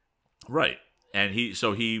military. Right. And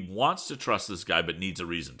he wants to trust this guy, but needs a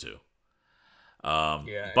reason to.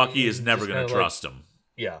 Bucky is never going to trust him.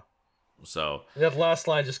 Yeah. So that last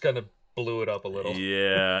line just kind of blew it up a little.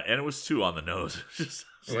 Yeah, and it was too on the nose. Just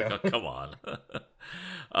like, oh, come on.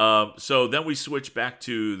 So then we switch back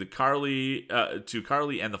to Carly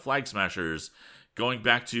and the Flag Smashers, going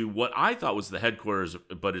back to what I thought was the headquarters,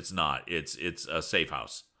 but it's not. It's a safe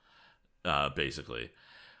house, basically.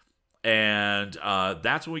 And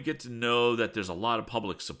that's when we get to know that there's a lot of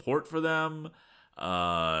public support for them.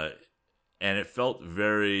 And it felt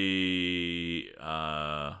very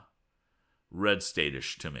Red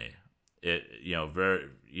State-ish to me. It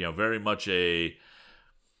very much a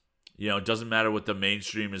it doesn't matter what the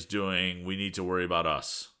mainstream is doing, we need to worry about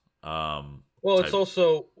us. It's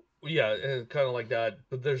also kind of like that,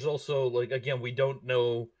 but there's also, like, again, we don't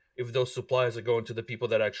know if those supplies are going to the people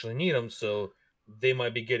that actually need them, so they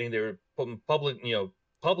might be getting their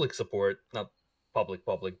public support, not public,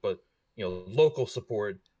 but local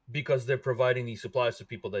support, because they're providing these supplies to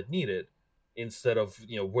people that need it, instead of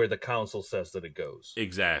where the council says that it goes.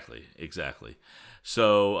 Exactly.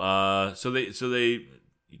 So they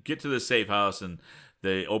get to the safe house and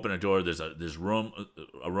they open a door. There's a room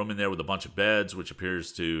in there with a bunch of beds, which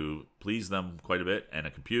appears to please them quite a bit, and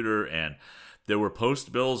a computer. And there were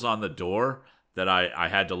post bills on the door that I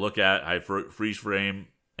had to look at. I freeze frame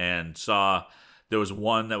and saw there was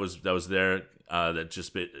one that was there that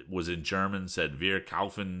just was in German, said "Wir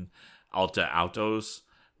kaufen alte Autos,"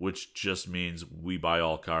 which just means we buy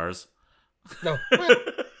all cars. No.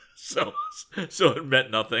 so it meant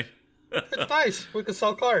nothing. It's nice. We can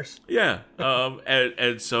sell cars. Yeah.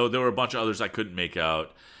 And so there were a bunch of others I couldn't make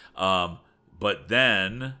out. But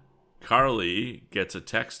then Carly gets a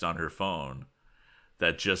text on her phone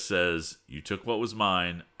that just says, "You took what was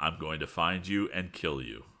mine. I'm going to find you and kill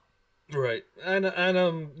you." Right. And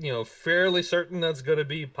I'm, fairly certain that's going to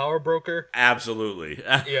be Power Broker. Absolutely.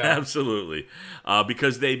 Yeah. Absolutely.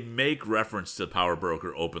 Because they make reference to Power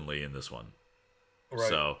Broker openly in this one. Right.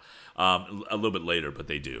 So, a little bit later, but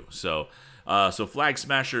they do. So Flag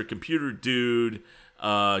Smasher computer dude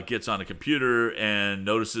gets on a computer and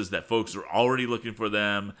notices that folks are already looking for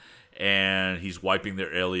them, and he's wiping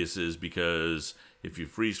their aliases, because if you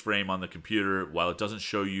freeze frame on the computer, while it doesn't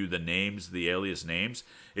show you the names, the alias names,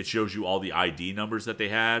 it shows you all the ID numbers that they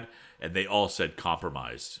had, and they all said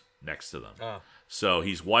compromised next to them. So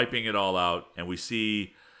he's wiping it all out, and we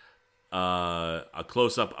see a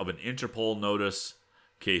close-up of an Interpol notice,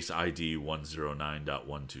 case ID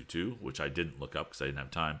 109.122, which I didn't look up because I didn't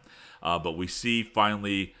have time. But we see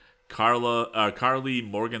finally Carly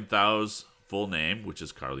Morgenthau's full name, which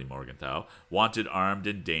is Carly Morgenthau, wanted, armed,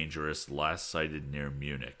 and dangerous, last sighted near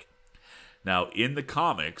Munich. Now, in the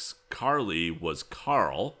comics, Carly was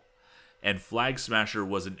Carl, and Flag Smasher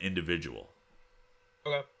was an individual.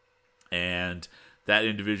 Okay. And that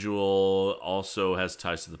individual also has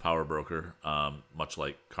ties to the Power Broker, much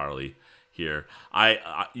like Carly here.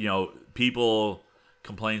 I people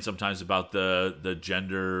complain sometimes about the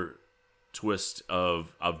gender twist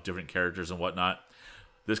of different characters and whatnot.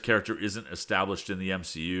 This character isn't established in the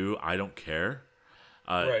MCU. I don't care.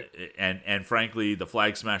 Right. And frankly, the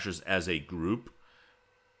Flag Smashers as a group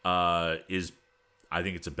I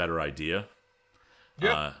think it's a better idea.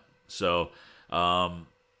 Yeah. So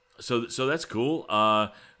that's cool.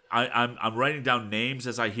 I'm writing down names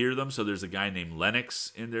as I hear them. So there's a guy named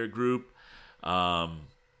Lennox in their group. Again,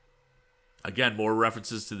 more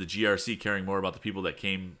references to the GRC caring more about the people that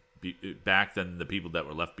came back than the people that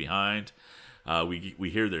were left behind. We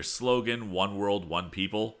hear their slogan, "One World, One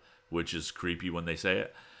People," which is creepy when they say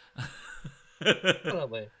it.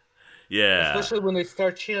 Definitely. Yeah. Especially when they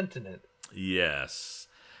start chanting it. Yes.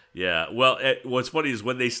 Yeah. Well, what's funny is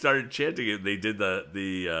when they started chanting it, they did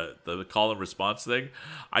the call and response thing.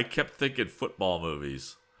 I kept thinking football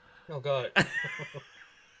movies. Oh God.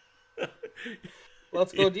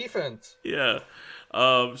 Let's go defense. Yeah.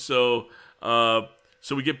 So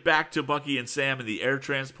we get back to Bucky and Sam in the air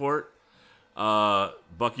transport.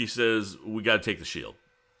 Bucky says, "We got to take the shield,"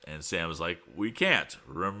 and Sam is like, "We can't.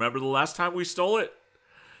 Remember the last time we stole it?"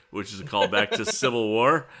 Which is a callback to Civil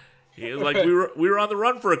War. He was like, we were on the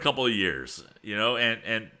run for a couple of years,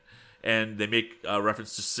 and and they make a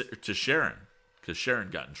reference to Sharon, because Sharon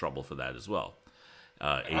got in trouble for that as well.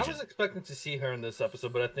 I was expecting to see her in this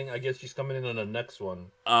episode, but I guess she's coming in on the next one.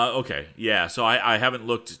 Okay, yeah. So I haven't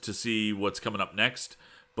looked to see what's coming up next,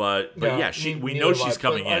 but yeah, we know she's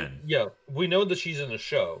coming in. Yeah, we know that she's in the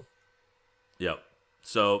show. Yep.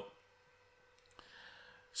 So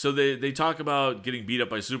they talk about getting beat up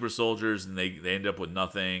by super soldiers, and they end up with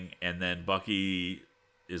nothing, and then Bucky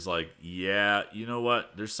is like, yeah, you know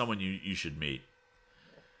what? There's someone you should meet.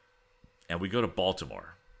 And we go to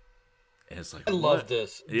Baltimore. And it's like, I love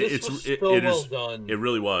this. This was so well done. It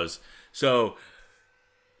really was. So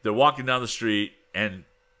they're walking down the street, and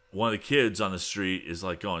one of the kids on the street is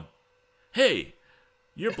like going, hey,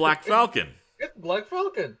 you're Black Falcon. It's Black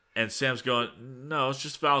Falcon. And Sam's going, no, it's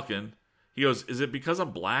just Falcon. He goes, is it because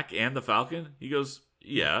I'm black and the Falcon? He goes,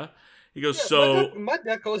 yeah. He goes, so... My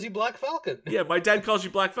dad calls you Black Falcon. Yeah, my dad calls you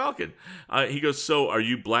Black Falcon. He goes, so are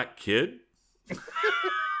you Black Kid?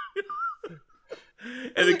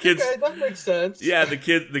 And the kids, okay, that makes sense. Yeah, the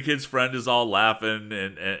kid's friend is all laughing,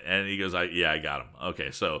 and he goes, I got him.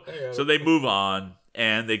 Okay, so they move on,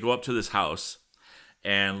 and they go up to this house,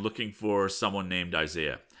 and looking for someone named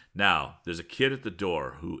Isaiah. Now, there's a kid at the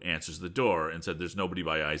door who answers the door and said, there's nobody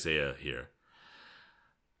by Isaiah here.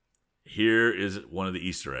 Here is one of the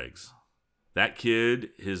Easter eggs. That kid,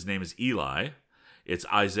 his name is Eli. It's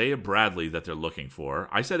Isaiah Bradley that they're looking for.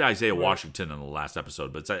 I said Isaiah Washington in the last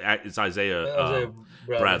episode, but it's Isaiah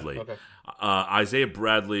Bradley. Okay. Isaiah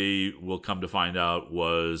Bradley, we'll come to find out,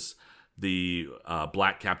 was the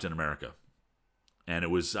Black Captain America. And it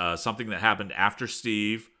was something that happened after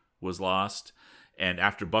Steve was lost and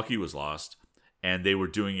after Bucky was lost. And they were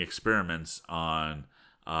doing experiments on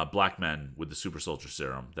black men with the super soldier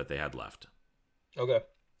serum that they had left. Okay.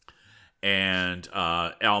 And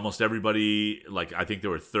almost everybody, like I think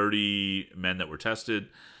there were 30 men that were tested.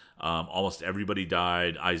 Almost everybody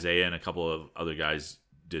died. Isaiah and a couple of other guys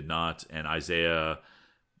did not. And Isaiah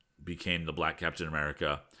became the Black Captain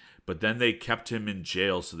America. But then they kept him in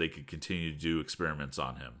jail so they could continue to do experiments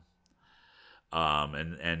on him.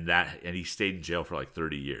 And he stayed in jail for like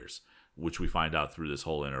 30 years, which we find out through this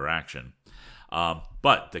whole interaction.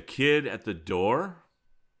 But the kid at the door,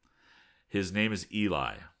 his name is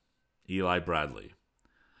Eli Bradley,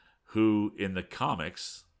 who in the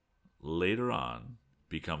comics later on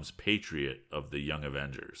becomes Patriot of the Young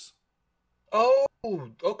Avengers. Oh,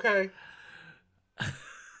 okay.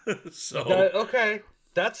 Okay.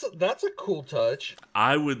 That's a cool touch.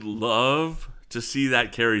 I would love to see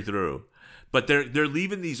that carry through. But they're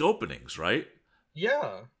leaving these openings, right?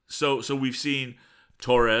 Yeah. So we've seen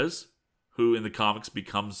Torres, who in the comics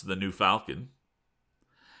becomes the new Falcon,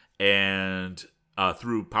 and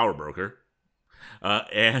through Power Broker,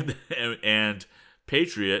 and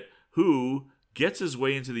Patriot, who gets his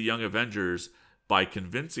way into the Young Avengers by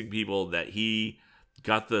convincing people that he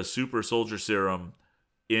got the super soldier serum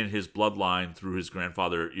in his bloodline through his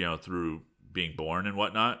grandfather, through being born and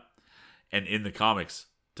whatnot. And in the comics,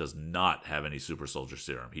 does not have any super soldier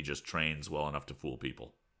serum. He just trains well enough to fool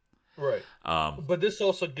people. Right. But this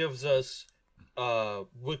also gives us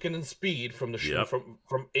Wiccan and Speed from the show,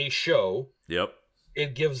 from a show. Yep.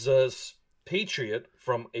 It gives us Patriot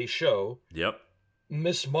from a show. Yep.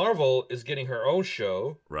 Miss Marvel is getting her own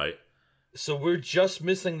show. Right. So we're just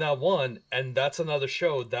missing that one, and that's another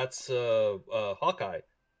show. That's Hawkeye.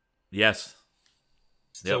 Yes.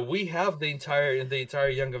 So we have the entire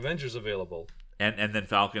Young Avengers available. And then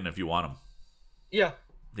Falcon if you want him. Yeah.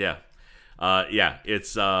 Yeah.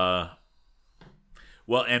 It's well,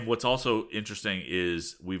 and what's also interesting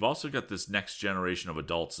is we've also got this next generation of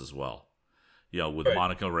adults as well. With right.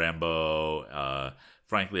 Monica Rambeau.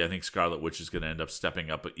 Frankly, I think Scarlet Witch is going to end up stepping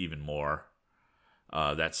up even more.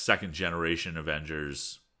 That second generation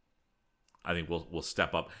Avengers, I think will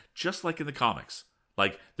step up, just like in the comics.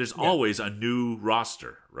 Like there's always a new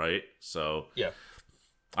roster, right? So yeah.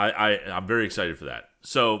 I'm very excited for that.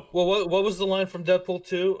 So, well, what was the line from Deadpool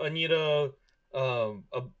 2? I need a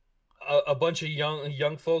bunch of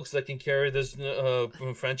young folks that can carry this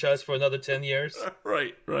franchise for another 10 years.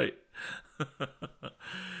 Right.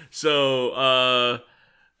 So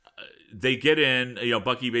they get in.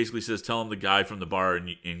 Bucky basically says, "Tell him the guy from the bar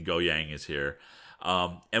in Goyang is here."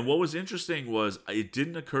 And what was interesting was it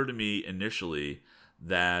didn't occur to me initially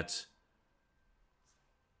that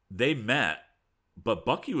they met. But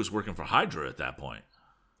Bucky was working for Hydra at that point.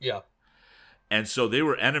 Yeah. And so they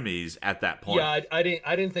were enemies at that point. Yeah, I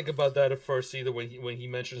didn't think about that at first either when he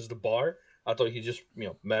mentions the bar. I thought he just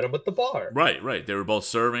met him at the bar. Right. They were both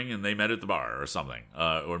serving and they met at the bar or something.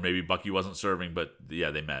 Or maybe Bucky wasn't serving, but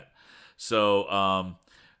yeah, they met. So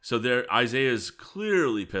So there, Isaiah is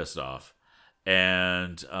clearly pissed off,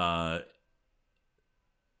 and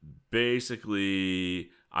basically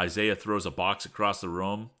Isaiah throws a box across the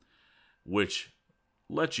room, which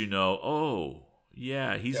lets you know, oh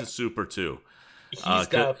yeah, he's a super too. He's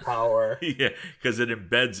got power. Yeah, because it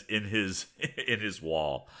embeds in his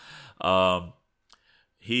wall.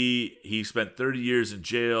 He spent 30 years in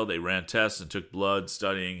jail. They ran tests and took blood,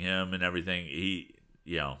 studying him and everything. He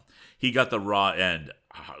got the raw end,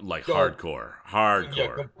 like hardcore.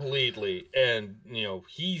 Yeah, completely. And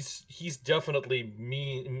he's definitely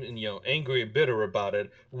mean, angry and bitter about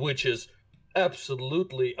it, which is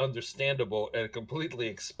absolutely understandable and completely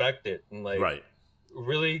expected. And right.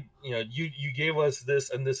 Really, you gave us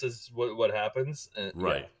this, and this is what happens. And,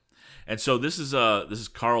 right. And so this is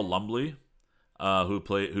Carl Lumbly,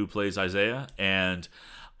 who plays Isaiah, and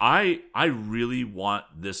I really want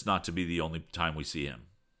this not to be the only time we see him.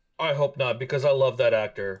 I hope not, because I love that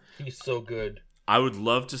actor. He's so good. I would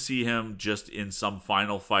love to see him just in some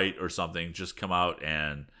final fight or something, just come out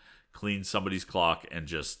and clean somebody's clock and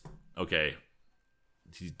just, okay,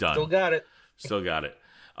 he's done. Still got it.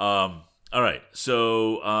 All right,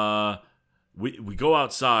 so we go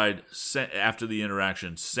outside after the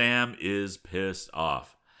interaction. Sam is pissed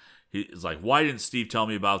off. He's like, why didn't Steve tell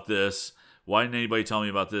me about this? Why didn't anybody tell me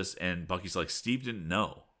about this? And Bucky's like, Steve didn't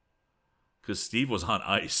know. Because Steve was on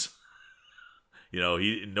ice.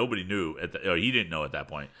 Nobody knew he didn't know at that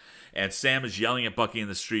point. And Sam is yelling at Bucky in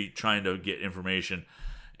the street, trying to get information,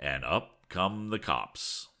 and up come the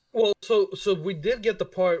cops. Well, so we did get the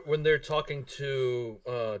part when they're talking to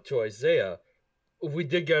Isaiah. We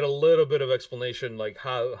did get a little bit of explanation, like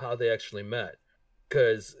how they actually met,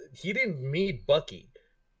 because he didn't meet Bucky.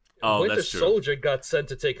 Oh, Winter that's true. Soldier got sent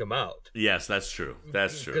to take him out. Yes, that's true.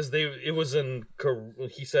 That's true. Because it was in,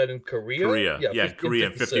 he said in Korea? Korea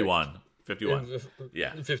in 51. 51.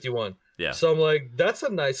 Yeah. 51. Yeah. So I'm like, that's a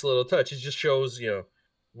nice little touch. It just shows,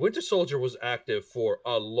 Winter Soldier was active for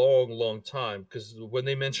a long, long time, because when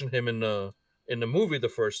they mentioned him in the movie the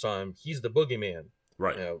first time, he's the boogeyman.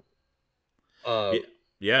 Right.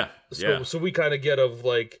 So we kind of get of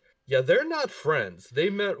like, they're not friends.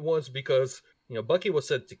 They met once because Bucky was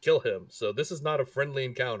sent to kill him, so this is not a friendly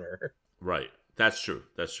encounter. Right. That's true.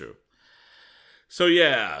 So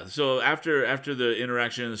yeah, so after the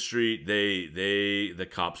interaction in the street, the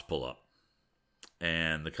cops pull up.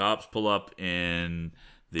 And the cops pull up in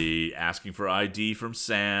the asking for ID from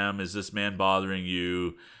Sam. Is this man bothering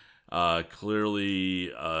you?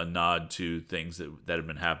 Clearly a nod to things that have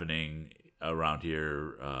been happening around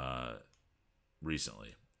here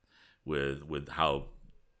recently with how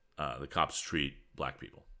the cops treat black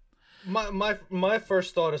people. My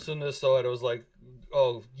first thought as soon as I saw it, I was like,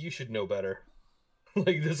 "Oh, you should know better."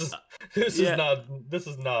 Like this is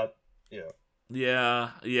not.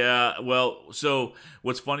 Yeah. Well, so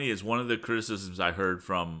what's funny is one of the criticisms I heard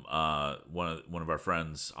from one of our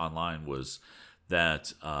friends online was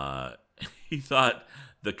that he thought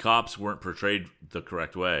the cops weren't portrayed the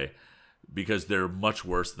correct way because they're much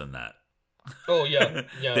worse than that. Oh yeah.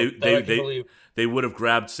 They would have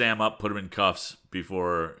grabbed Sam up, put him in cuffs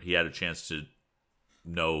before he had a chance to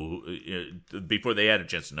know. Before they had a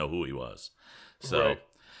chance to know who he was. So, right.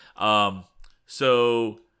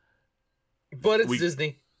 But it's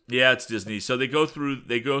Disney. Yeah, it's Disney. So they go through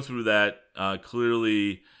that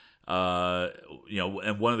clearly.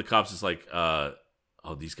 And one of the cops is like, "Oh,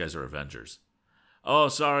 these guys are Avengers." "Oh,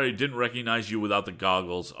 sorry, didn't recognize you without the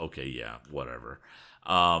goggles." Okay, yeah, whatever.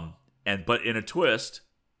 But in a twist,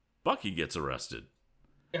 Bucky gets arrested.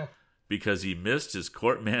 Yeah. Because he missed his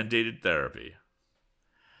court-mandated therapy.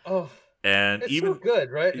 Oh. And it's even so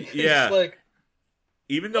good, right? Yeah. It's like,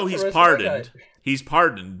 even though he's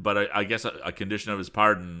pardoned, but I guess a condition of his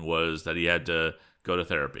pardon was that he had to go to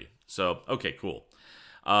therapy. So, okay, cool.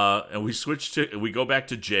 And we go back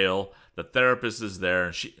to jail. The therapist is there,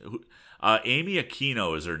 and Amy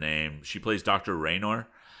Aquino is her name. She plays Dr. Raynor,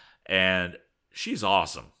 and she's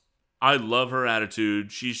awesome. I love her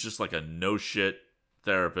attitude. She's just like a no shit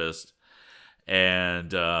therapist,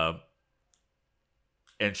 and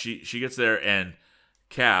she gets there, and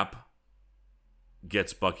Cap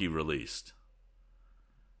gets Bucky released,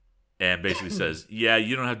 and basically says, "Yeah,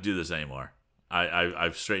 you don't have to do this anymore.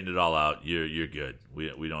 I've straightened it all out. You're good.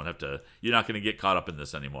 We don't have to. You're not going to get caught up in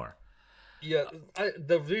this anymore." Yeah,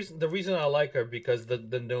 the reason I like her because the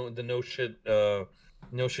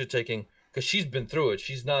no shit taking, because she's been through it.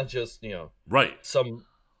 She's not just right some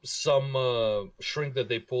shrink that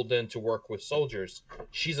they pulled in to work with soldiers.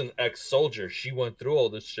 She's an ex-soldier. She went through all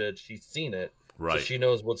this shit. She's seen it. Right. So she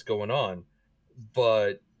knows what's going on.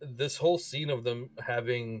 But this whole scene of them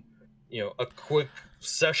having a quick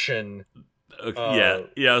session.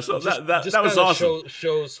 Yeah. So Just that was kind of awesome.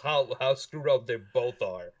 shows how screwed up they both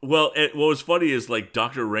are. Well, what was funny is like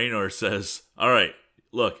Dr. Raynor says, "All right,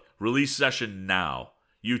 look, release session now.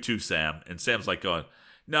 You too, Sam." And Sam's like going,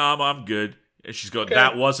 "No, I'm good." And she's going, Okay.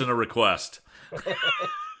 "That wasn't a request."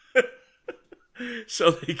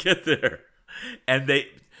 So they get there, and they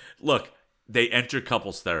enter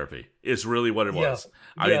couples therapy. Is really what it was.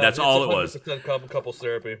 I mean, that's all it was. 100% couples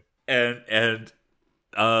therapy. And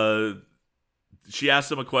she asked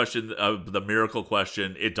them a question, the miracle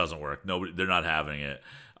question. It doesn't work. Nobody, they're not having it.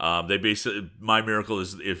 They basically, my miracle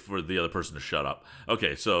is if for the other person to shut up.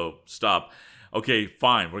 Okay, so stop. Okay,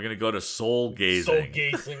 fine. We're gonna go to soul gazing. Soul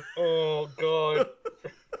gazing. Oh God.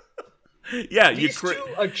 Yeah, these two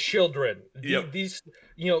are children. Yep. These,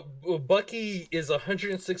 Bucky is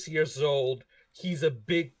 106 years old. He's a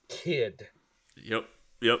big kid. Yep.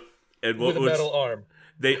 And with a metal arm.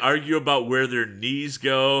 They argue about where their knees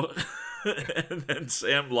go, and then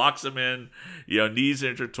Sam locks them in, knees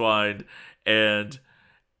intertwined, and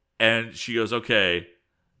she goes, "Okay,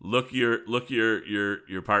 look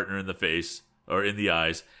your partner in the face or in the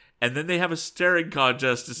eyes," and then they have a staring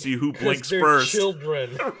contest to see who blinks first.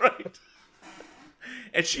 Children, right?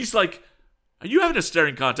 And she's like, "Are you having a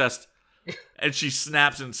staring contest?" And she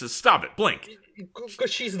snaps and says, "Stop it, blink."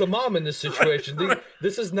 Because she's the mom in this situation. Right.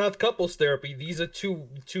 This is not couples therapy. These are two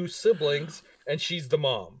siblings, and she's the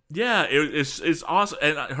mom. Yeah, it's awesome.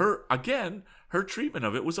 And her treatment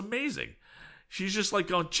of it was amazing. She's just like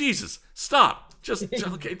going, "Jesus, stop. Just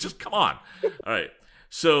okay, just come on." All right.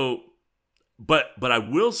 So, but I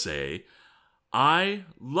will say, I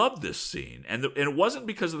love this scene, and it wasn't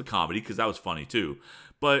because of the comedy, because that was funny too,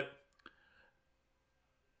 but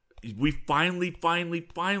we finally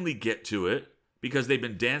get to it because they've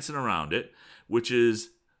been dancing around it, which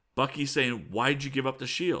is Bucky saying, "Why'd you give up the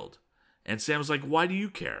shield?" And Sam's like, "Why do you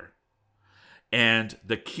care?" And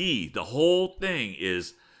the whole thing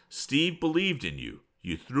is, Steve believed in you.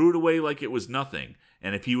 You threw it away like it was nothing.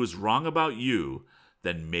 And if he was wrong about you,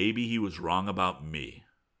 then maybe he was wrong about me.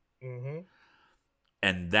 Mm-hmm.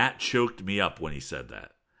 And that choked me up when he said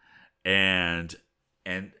that. And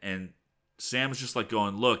Sam's just like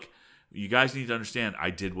going, "Look, you guys need to understand, I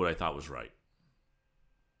did what I thought was right."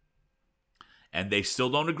 And they still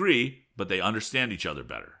don't agree, but they understand each other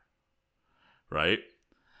better. Right?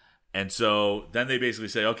 And so then they basically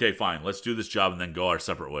say, "Okay, fine, let's do this job and then go our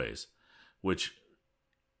separate ways," which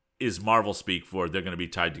is Marvel speak for they're going to be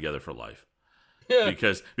tied together for life. Yeah.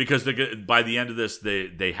 Because by the end of this,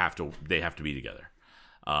 they have to be together.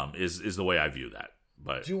 Is the way I view that.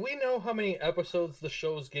 But do we know how many episodes the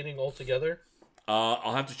show is getting altogether?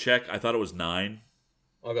 I'll have to check. I thought it was 9.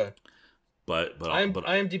 Okay. But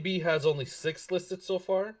IMDb has only 6 listed so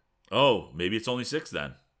far. Oh, maybe it's only 6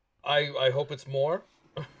 then. I hope it's more.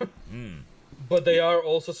 But they are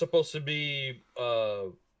also supposed to be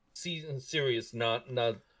season series, not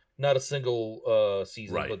a single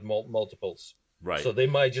season, right, but multiples. Right. So they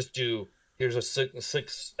might just do, here's a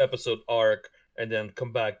 6 episode arc, and then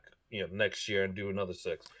come back next year and do another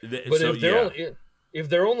 6. But so, if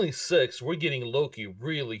they're only 6, we're getting Loki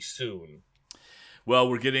really soon. Well,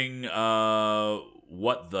 we're getting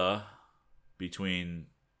between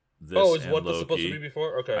this and What Loki. the supposed to be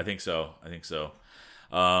before? Okay. I think so.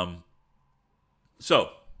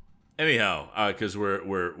 So anyhow, because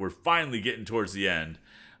we're finally getting towards the end.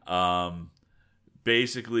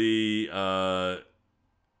 Basically,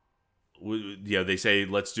 they say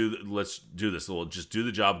let's do this. We'll just do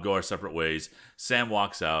the job, go our separate ways. Sam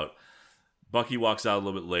walks out. Bucky walks out a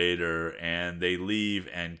little bit later, and they leave.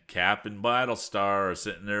 And Cap and Battlestar are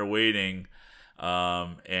sitting there waiting.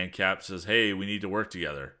 And Cap says, "Hey, we need to work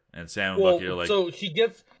together." And Sam and Bucky are like, so he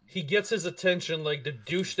gets his attention like the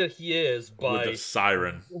douche that he is by with the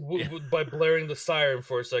siren, by blaring the siren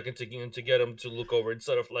for a second to get him to look over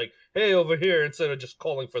instead of like, "Hey, over here," instead of just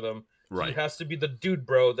calling for them. Right. He has to be the dude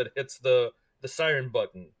bro that hits the siren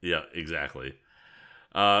button. Yeah, exactly.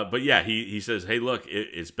 But yeah, he says, "Hey, look,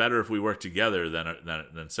 it's better if we work together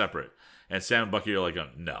than separate." And Sam and Bucky are like,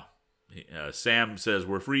 "No." Sam says,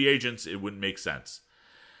 "We're free agents. It wouldn't make sense."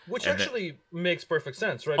 Which actually makes perfect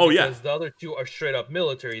sense, right? Oh, because the other two are straight up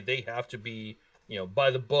military. They have to be, by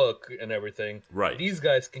the book and everything. Right. These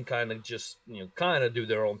guys can kind of just, kind of do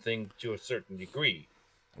their own thing to a certain degree.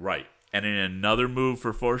 Right. And in another move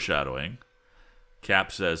for foreshadowing,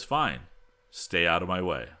 Cap says, "Fine, stay out of my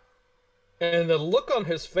way." And the look on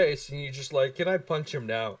his face, and you're just like, "Can I punch him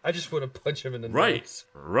now? I just want to punch him in the nose."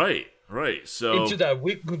 Right. So into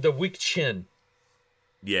the weak chin.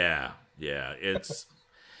 Yeah. It's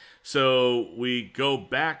so we go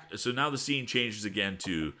back. So now the scene changes again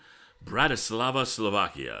to Bratislava,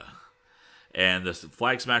 Slovakia. And the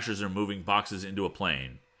Flag Smashers are moving boxes into a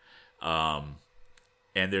plane. And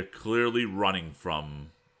they're clearly running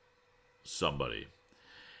from somebody.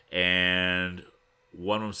 And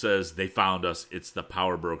one of them says, they found us. It's the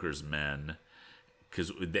Power Broker's men.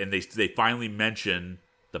 And they finally mention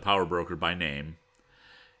the Power Broker by name.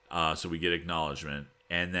 So we get acknowledgement.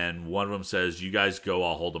 And then one of them says, you guys go,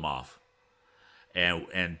 I'll hold them off.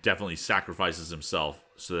 And definitely sacrifices himself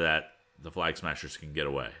so that the Flag Smashers can get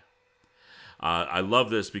away. I love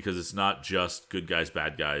this because it's not just good guys,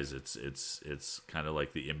 bad guys. It's kind of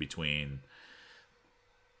like the in between.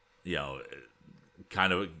 You know,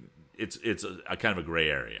 kind of it's a kind of a gray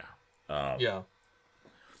area. Yeah.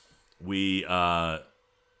 We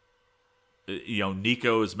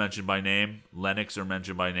Nico is mentioned by name. Lennox are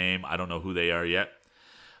mentioned by name. I don't know who they are yet.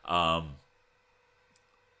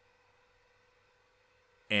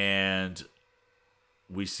 And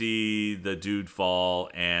we see the dude fall,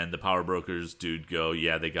 and the Power Brokers dude go,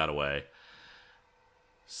 yeah, they got away.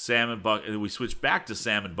 Sam and Bucky, we switch back to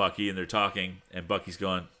Sam and Bucky, and they're talking, and Bucky's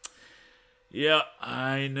going, yeah,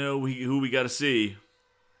 I know who we got to see.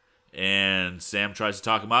 And Sam tries to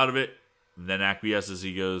talk him out of it, and then acquiesces.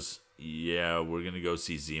 He goes, yeah, we're going to go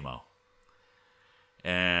see Zemo.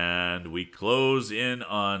 And we close in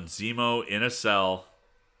on Zemo in a cell.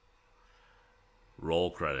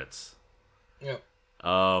 Roll credits. Yep.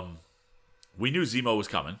 We knew Zemo was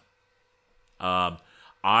coming. I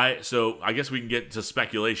guess we can get to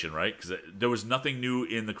speculation, right? Because there was nothing new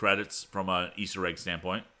in the credits from an Easter egg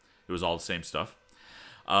standpoint. It was all the same stuff.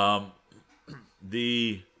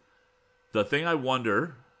 The thing I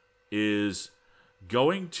wonder is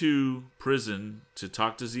going to prison to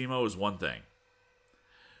talk to Zemo is one thing.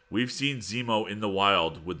 We've seen Zemo in the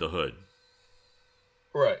wild with the hood.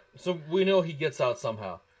 Right. So we know he gets out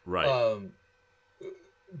somehow. Right.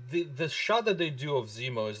 The shot that they do of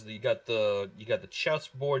Zemo is that you got the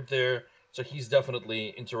chessboard there, so he's definitely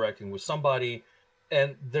interacting with somebody,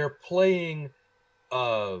 and they're playing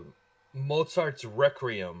Mozart's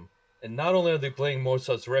Requiem. And not only are they playing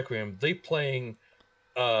Mozart's Requiem, they playing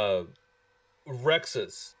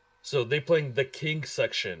Rex's. So they playing the King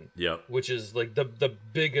section, which is like the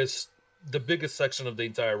biggest section of the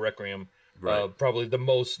entire Requiem, right. Probably the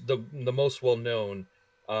most well known.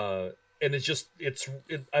 And I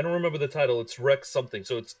don't remember the title. It's Rex something,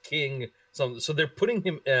 so it's King something. So they're putting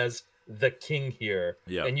him as the King here,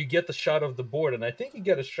 and you get the shot of the board, and I think you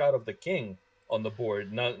get a shot of the King on the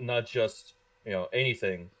board, not just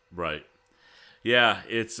anything. Right. Yeah,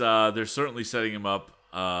 it's they're certainly setting him up.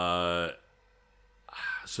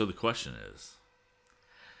 So the question is,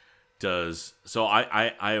 I'm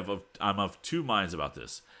of two minds about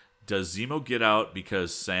this. Does Zemo get out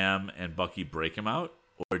because Sam and Bucky break him out,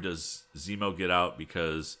 or does Zemo get out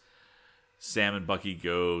because Sam and Bucky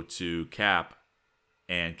go to Cap,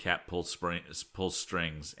 and Cap pulls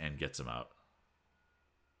strings and gets him out?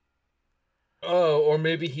 Oh, or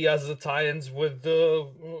maybe he has the tie-ins with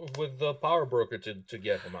the Power Broker to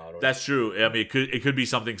get him out. That's true. I mean, it could be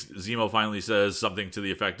something. Zemo finally says something to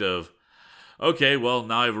the effect of, "Okay, well,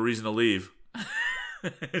 now I have a reason to leave,"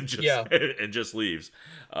 and just leaves.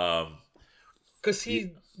 Because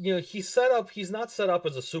he's set up. He's not set up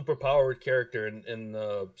as a super powered character in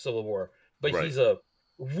Civil War, but right. He's a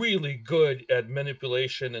really good at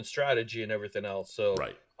manipulation and strategy and everything else. So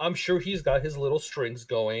right. I'm sure he's got his little strings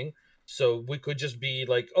going. So we could just be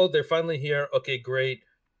like, oh, they're finally here. Okay, great.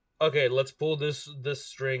 Okay, let's pull this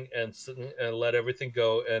string and let everything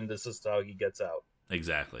go. And this is how he gets out.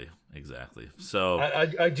 Exactly. So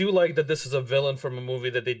I do like that this is a villain from a movie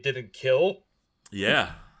that they didn't kill.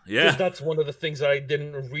 Yeah. Because that's one of the things that I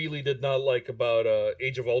did not like about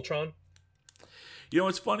Age of Ultron.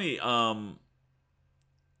 It's funny. I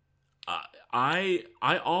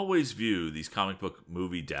always view these comic book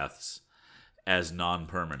movie deaths as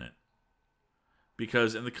non-permanent.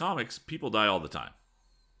 Because in the comics, people die all the time.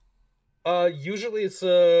 Usually it's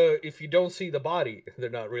if you don't see the body,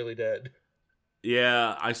 they're not really dead.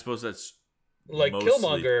 Yeah, I suppose that's like mostly...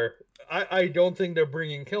 Killmonger. I don't think they're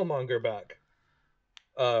bringing Killmonger back.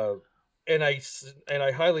 And I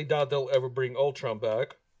highly doubt they'll ever bring Ultron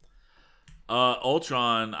back.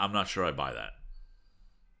 Ultron, I'm not sure I buy that.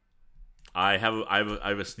 I have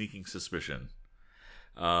a sneaking suspicion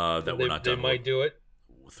that we're not done. They might do it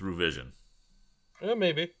through Vision. Yeah,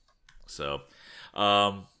 maybe. So,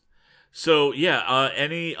 any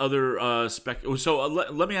other So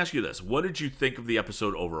let me ask you this: what did you think of the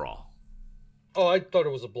episode overall? Oh, I thought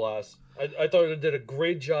it was a blast. I thought it did a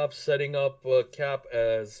great job setting up Cap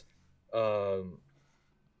as a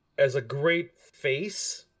great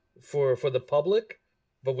face for the public,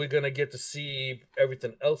 but we're gonna get to see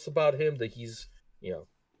everything else about him. That he's, you know,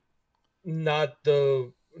 not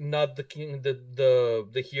the king,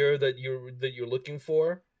 the hero that you're looking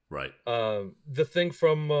for. Right. The thing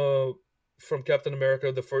from Captain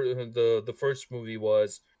America, the first movie,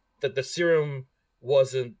 was that the serum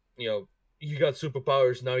wasn't, you got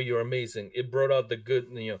superpowers, now you're amazing. It brought out the good,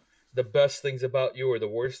 the best things about you or the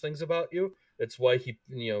worst things about you. That's why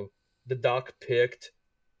the doc picked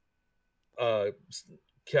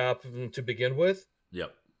Cap to begin with.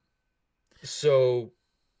 Yep. So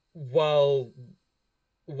while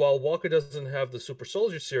Walker doesn't have the super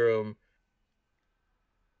soldier serum,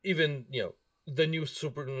 even the new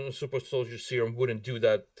super soldier serum wouldn't do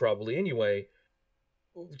that probably anyway.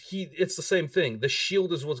 It's the same thing. The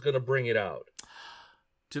shield is what's going to bring it out.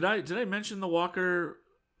 Did I mention the Walker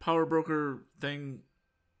power broker thing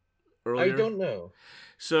earlier? I don't know.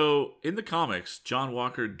 So in the comics, John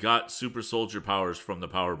Walker got super soldier powers from the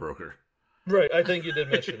power broker. Right, I think you did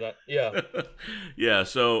mention that. Yeah. Yeah.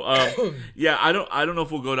 So yeah, I don't know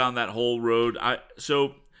if we'll go down that whole road.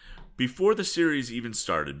 So before the series even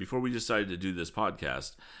started, before we decided to do this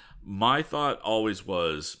podcast, my thought always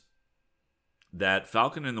was that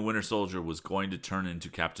Falcon and the Winter Soldier was going to turn into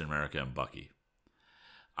Captain America and Bucky.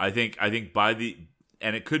 I think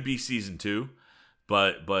and it could be season 2,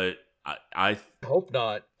 but I hope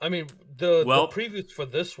not. I mean, the previews for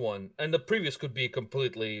this one, and the previous could be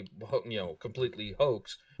completely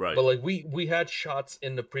hoax. Right. But like we had shots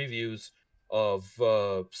in the previews of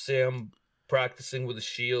Sam practicing with a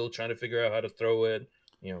shield, trying to figure out how to throw it,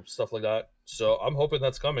 stuff like that. So I'm hoping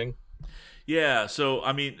that's coming. Yeah. So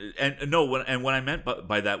I mean, what I meant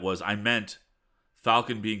by that was I meant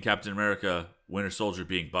Falcon being Captain America, Winter Soldier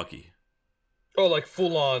being Bucky. Oh, like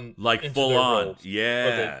full on, roles.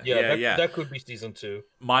 Yeah, okay. Yeah. That could be season 2.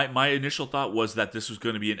 My initial thought was that this was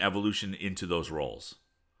going to be an evolution into those roles.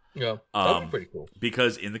 Yeah, that'd be pretty cool.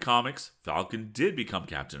 Because in the comics, Falcon did become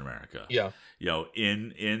Captain America. Yeah,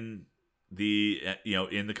 in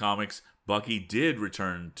the comics, Bucky did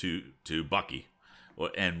return to Bucky,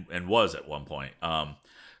 and was at one point. And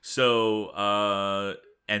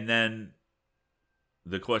then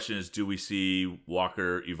the question is, do we see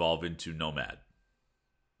Walker evolve into Nomad?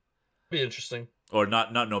 Be interesting. Or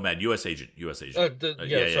not Nomad, U.S. Agent.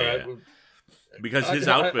 Sorry. Because his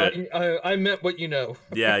outfit... I meant what you know.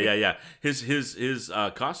 Yeah. His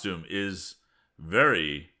costume is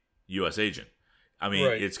very U.S. Agent. I mean,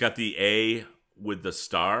 right. It's got the A with the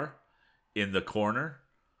star in the corner,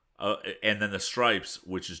 and then the stripes,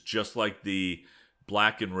 which is just like the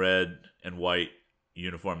black and red and white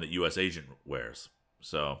uniform that U.S. Agent wears.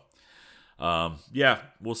 So, yeah,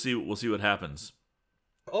 we'll see what happens.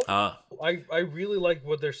 I really like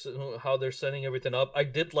how they're setting everything up. I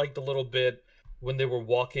did like the little bit when they were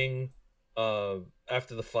walking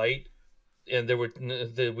after the fight, and we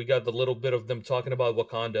got the little bit of them talking about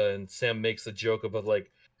Wakanda, and Sam makes the joke about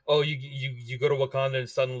like, oh, you go to Wakanda and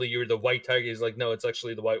suddenly you're the white tiger. He's like, no, it's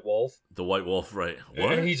actually the white wolf. The white wolf, right?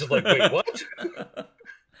 What? And he's just like, wait, what?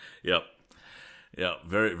 Yep. Yeah,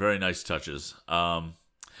 very, very nice touches.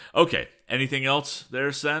 Okay, anything else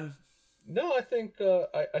there, Sen? No, I think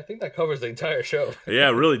that covers the entire show. Yeah,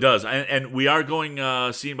 it really does. And we are going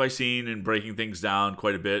scene by scene and breaking things down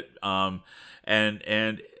quite a bit. And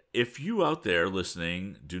if you out there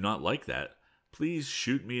listening do not like that, please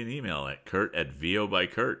shoot me an email at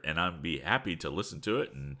Kurt@VObyKurt, and I'd be happy to listen to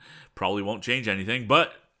it, and probably won't change anything,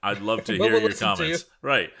 but I'd love to hear your comments.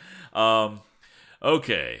 Right.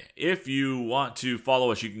 Okay, if you want to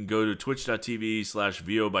follow us, you can go to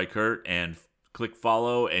twitch.tv/VObyKurt and click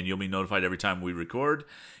follow, and you'll be notified every time we record.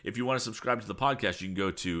 If you want to subscribe to the podcast, you can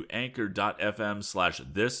go to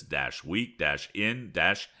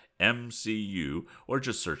anchor.fm/this-week-in-MCU, or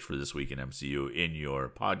just search for This Week in MCU in your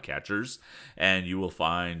podcatchers, and you will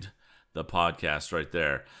find the podcast right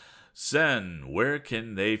there. Sen, where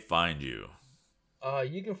can they find you?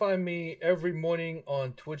 You can find me every morning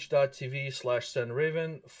on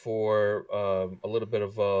twitch.tv/SenRaven for a little bit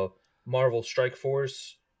of Marvel Strike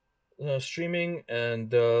Force streaming,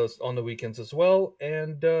 and on the weekends as well,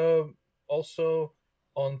 and also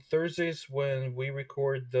on Thursdays when we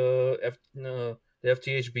record the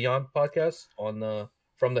FTH Beyond podcast on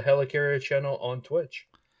from the Helicarrier channel on Twitch.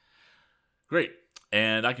 Great.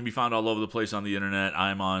 And I can be found all over the place on the internet.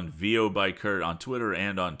 I'm on VO by Kurt on Twitter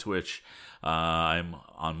and on Twitch. I'm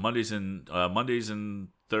on Mondays and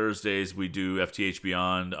Thursdays we do FTH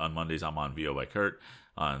Beyond. On Mondays I'm on VO by Kurt.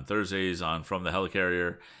 On Thursdays on From the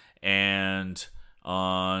Helicarrier. And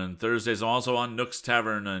on Thursdays I'm also on Nook's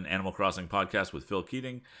Tavern, an Animal Crossing podcast with Phil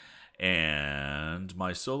Keating. And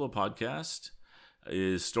my solo podcast,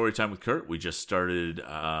 is Storytime with Kurt. We just started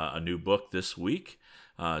a new book this week,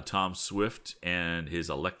 Tom Swift and his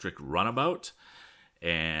Electric Runabout,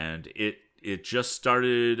 and it just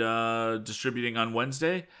started distributing on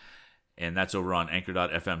Wednesday, and that's over on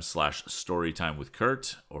anchor.fm/storytime with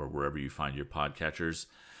Kurt, or wherever you find your podcatchers.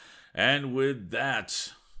 And with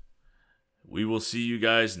that, we will see you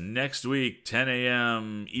guys next week, 10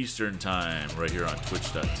 a.m. Eastern Time, right here on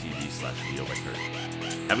twitch.tv/VO by Kurt.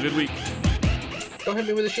 Have a good week. Don't hit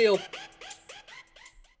me with a shield.